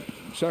on? I'm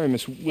sorry,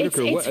 Miss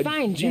Whitaker. It's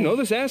fine, do you know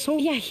this asshole?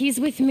 Yeah, he's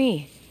with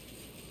me.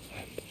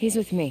 He's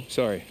with me.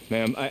 Sorry,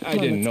 ma'am. I Come on,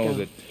 didn't let's know go.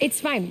 that.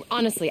 It's fine.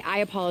 Honestly, I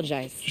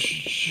apologize.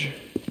 Shh.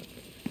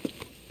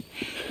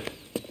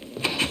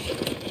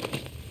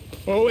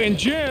 Oh, and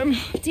Jim.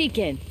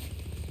 Deacon.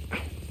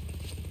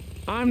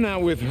 I'm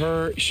not with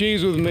her.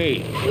 She's with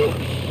me.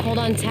 Hold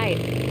on tight.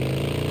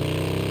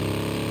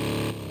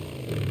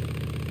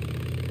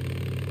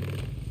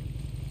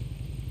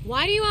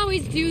 Why do you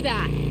always do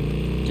that?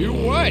 Do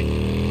what?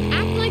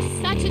 Act like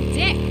such a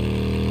dick.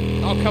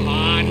 Oh, come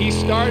on. He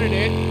started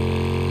it.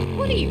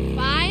 What are you,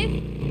 5?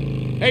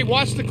 Hey,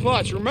 watch the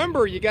clutch.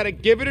 Remember, you gotta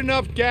give it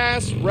enough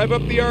gas, rev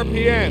up the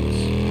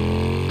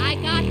RPMs. I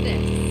got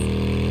this.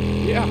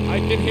 Yeah, I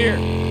can hear.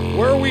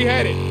 Where are we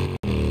headed?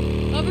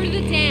 Over to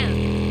the dam.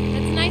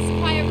 That's a nice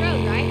quiet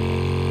road, right?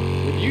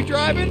 With you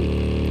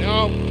driving?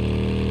 No.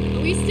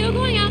 Are we still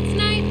going out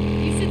tonight?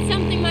 You said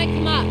something might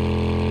come up.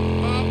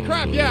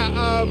 Crap,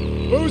 yeah.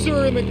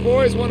 Boozer and the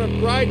boys want to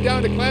ride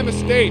down to Clam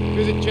Estate,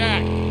 visit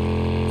Jack.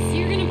 So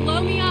you're gonna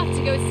blow me off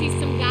to go see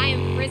some guy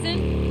in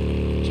prison?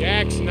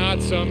 Jack's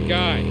not some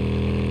guy.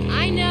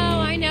 I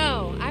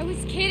know. I was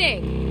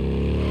kidding.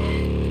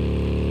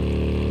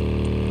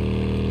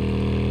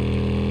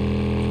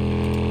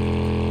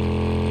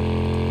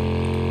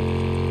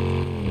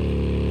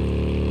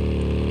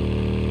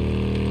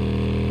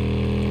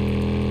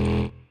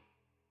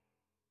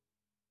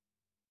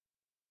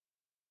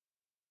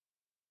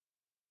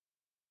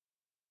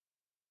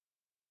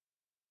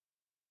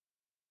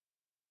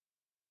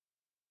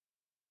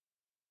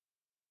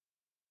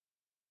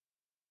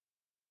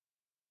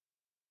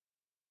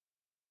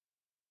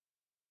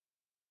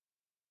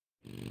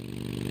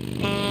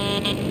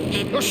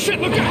 Oh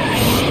shit, look out!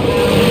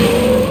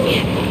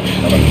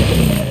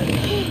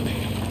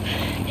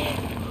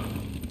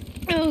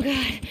 Oh,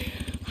 God.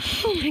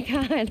 Oh, my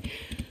God.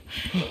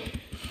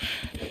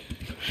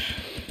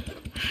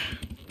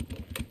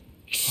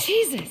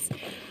 Jesus.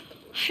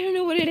 I don't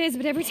know what it is,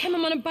 but every time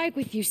I'm on a bike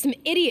with you, some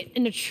idiot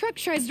in a truck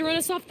tries to run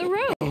us off the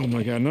road. Oh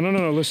my God!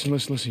 No! Listen!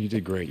 You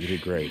did great.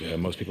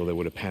 Most people, they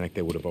would have panicked.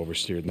 They would have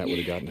oversteered, and that would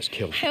have gotten us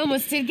killed. I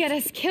almost did get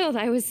us killed.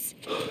 I wasn't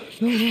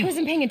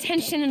paying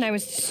attention, and I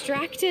was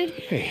distracted.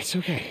 Hey, it's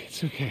okay.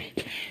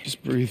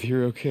 Just breathe.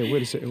 You're okay.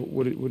 Wait a second.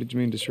 What did you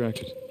mean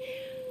distracted?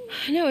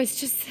 No, it's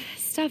just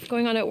stuff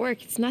going on at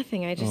work. It's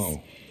nothing. I just...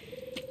 Oh.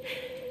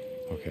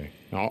 Okay.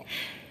 No,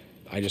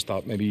 I just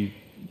thought maybe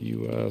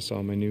you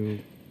saw my new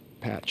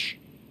patch.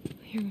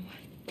 Your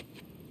what?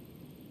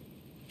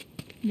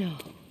 No.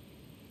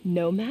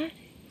 Nomad?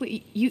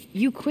 Wait,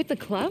 you quit the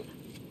club?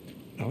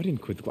 No, I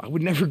didn't quit the club. I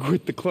would never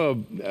quit the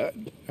club.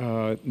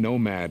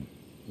 Nomad,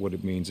 what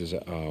it means is,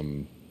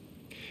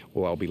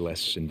 well, I'll be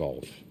less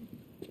involved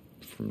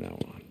from now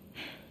on.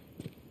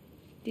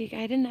 Dick,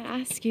 I didn't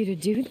ask you to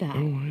do that. Oh,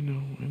 I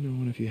know.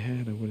 And if you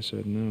had, I would have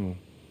said no.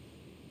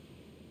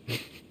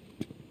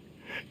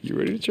 You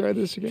ready to try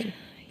this again?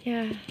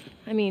 Yeah.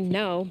 I mean,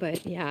 no,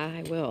 but yeah,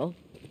 I will.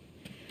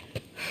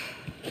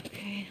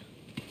 Okay.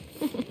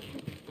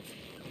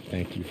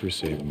 Thank you for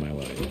saving my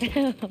life.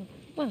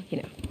 Well,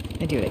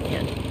 I do what I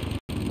can.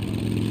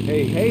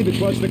 Hey, the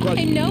clutch.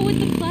 I know what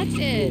the clutch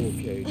is.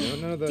 Okay,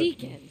 no,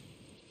 Deacon.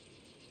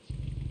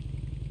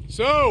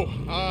 So,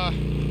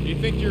 you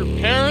think your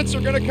parents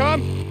are gonna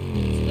come?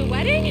 To the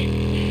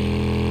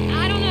wedding?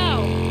 I don't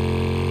know.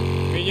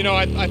 I mean,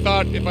 I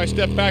thought if I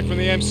step back from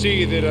the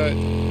MC that,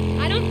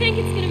 I don't think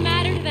it's gonna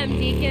matter to them,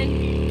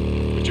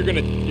 Deacon. But you're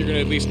gonna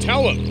at least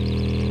tell them.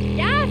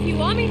 Yeah, if you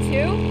want me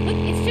to. Look,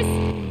 it's just,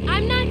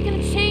 I'm not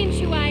gonna change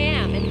who I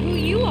am and who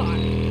you are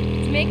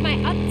to make my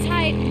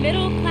uptight,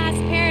 middle-class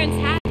parents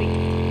happy.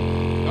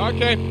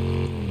 Okay.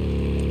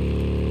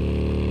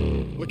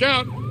 Look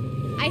out.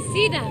 I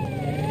see them.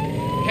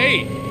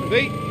 Hey,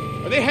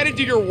 are they headed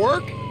to your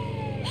work?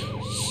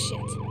 Shit.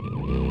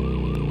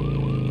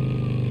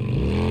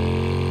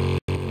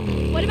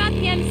 What about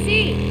the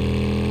MC?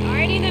 Are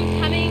any of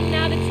them coming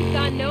now that you've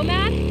gone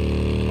nomad?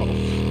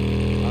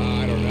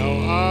 I don't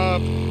know.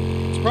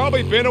 It's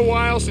probably been a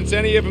while since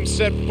any of them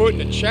set foot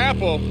in a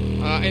chapel.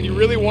 And you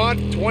really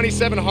want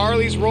 27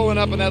 Harleys rolling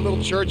up in that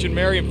little church in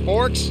Marion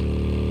Forks?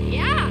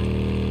 Yeah.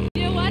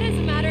 You know what? As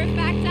a matter of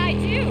fact, I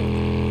do.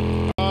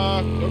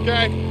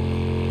 Okay.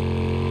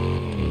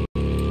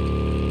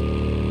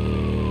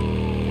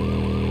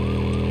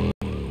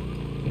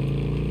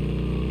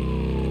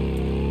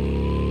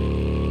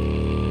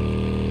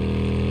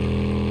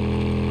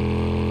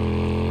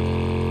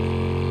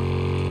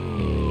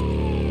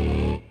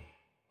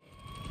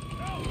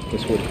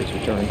 Miss Whitaker's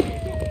returning.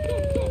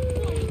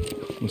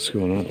 What's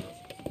going on?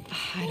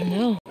 I don't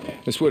know.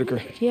 Miss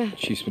Whitaker. Yeah.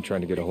 She's been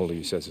trying to get a hold of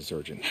you. Says it's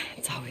urgent.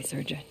 It's always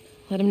urgent.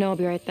 Let him know I'll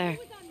be right there.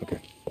 Okay.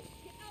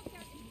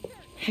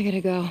 I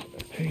gotta go.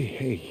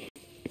 Hey.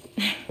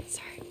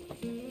 Sorry.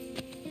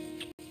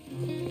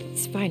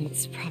 It's fine.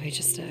 It's probably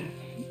just a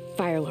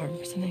fire alarm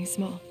or something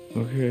small.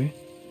 Okay.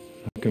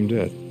 How come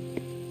dead?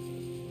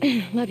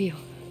 Love you.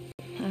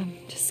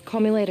 Just call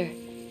me later.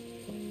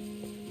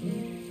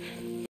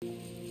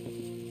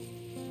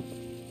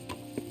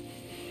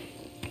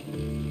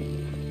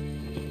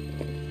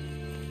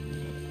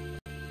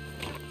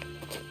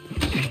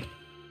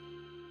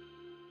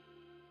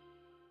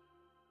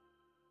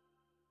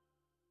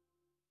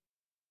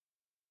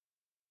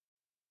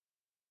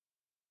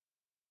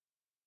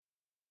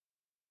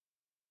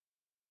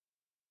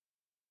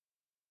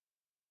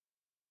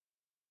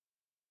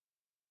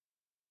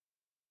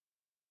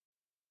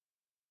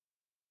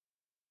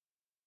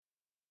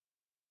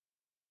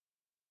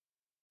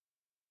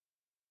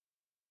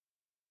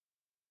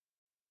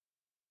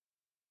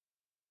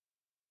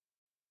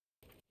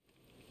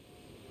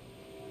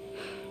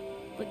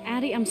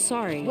 Addie, I'm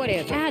sorry.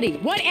 Whatever. Addie.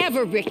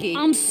 Whatever, Ricky.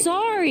 I'm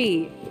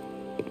sorry.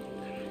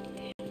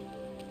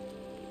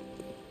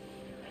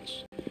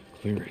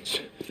 Clearance.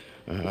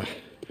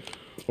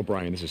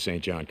 O'Brien, this is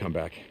St. John. Come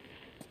back.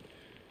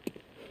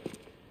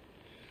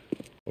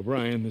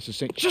 O'Brien, this is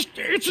St. Just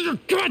answer your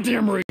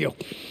goddamn radio!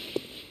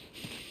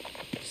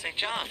 St.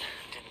 John,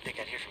 didn't think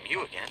I'd hear from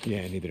you again.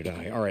 Yeah, neither did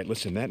I. All right,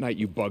 listen, that night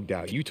you bugged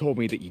out. You told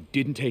me that you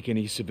didn't take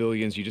any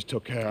civilians. You just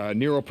took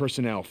Nero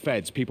personnel,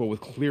 feds, people with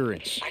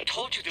clearance. I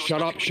told you there was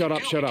Shut up, nothing we shut could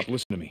up, do. shut up.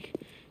 Listen to me.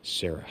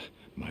 Sarah,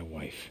 my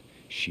wife,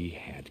 she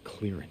had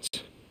clearance.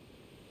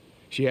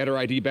 She had her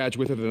ID badge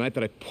with her the night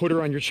that I put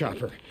her on your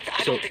chopper.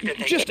 So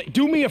just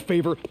do me a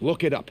favor,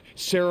 look it up.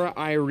 Sarah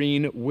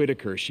Irene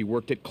Whitaker. She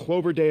worked at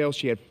Cloverdale.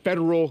 She had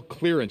federal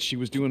clearance. She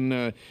was doing,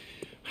 I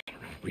don't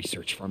know,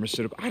 research,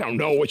 pharmaceutical. I don't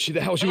know what the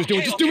hell she was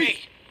doing. Just do me.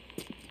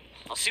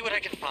 I'll see what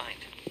I can find.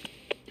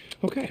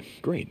 Okay,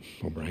 great.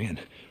 O'Brien,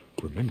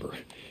 remember,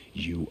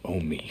 you owe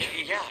me.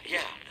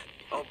 Yeah.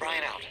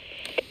 O'Brien out.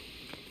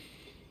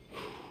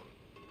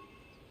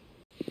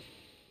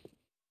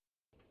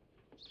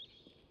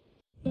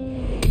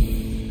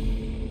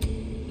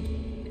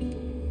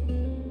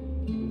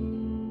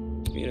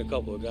 Me and a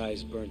couple of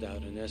guys burned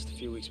out a nest a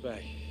few weeks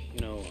back. You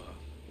know,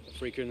 a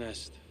freaker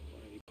nest.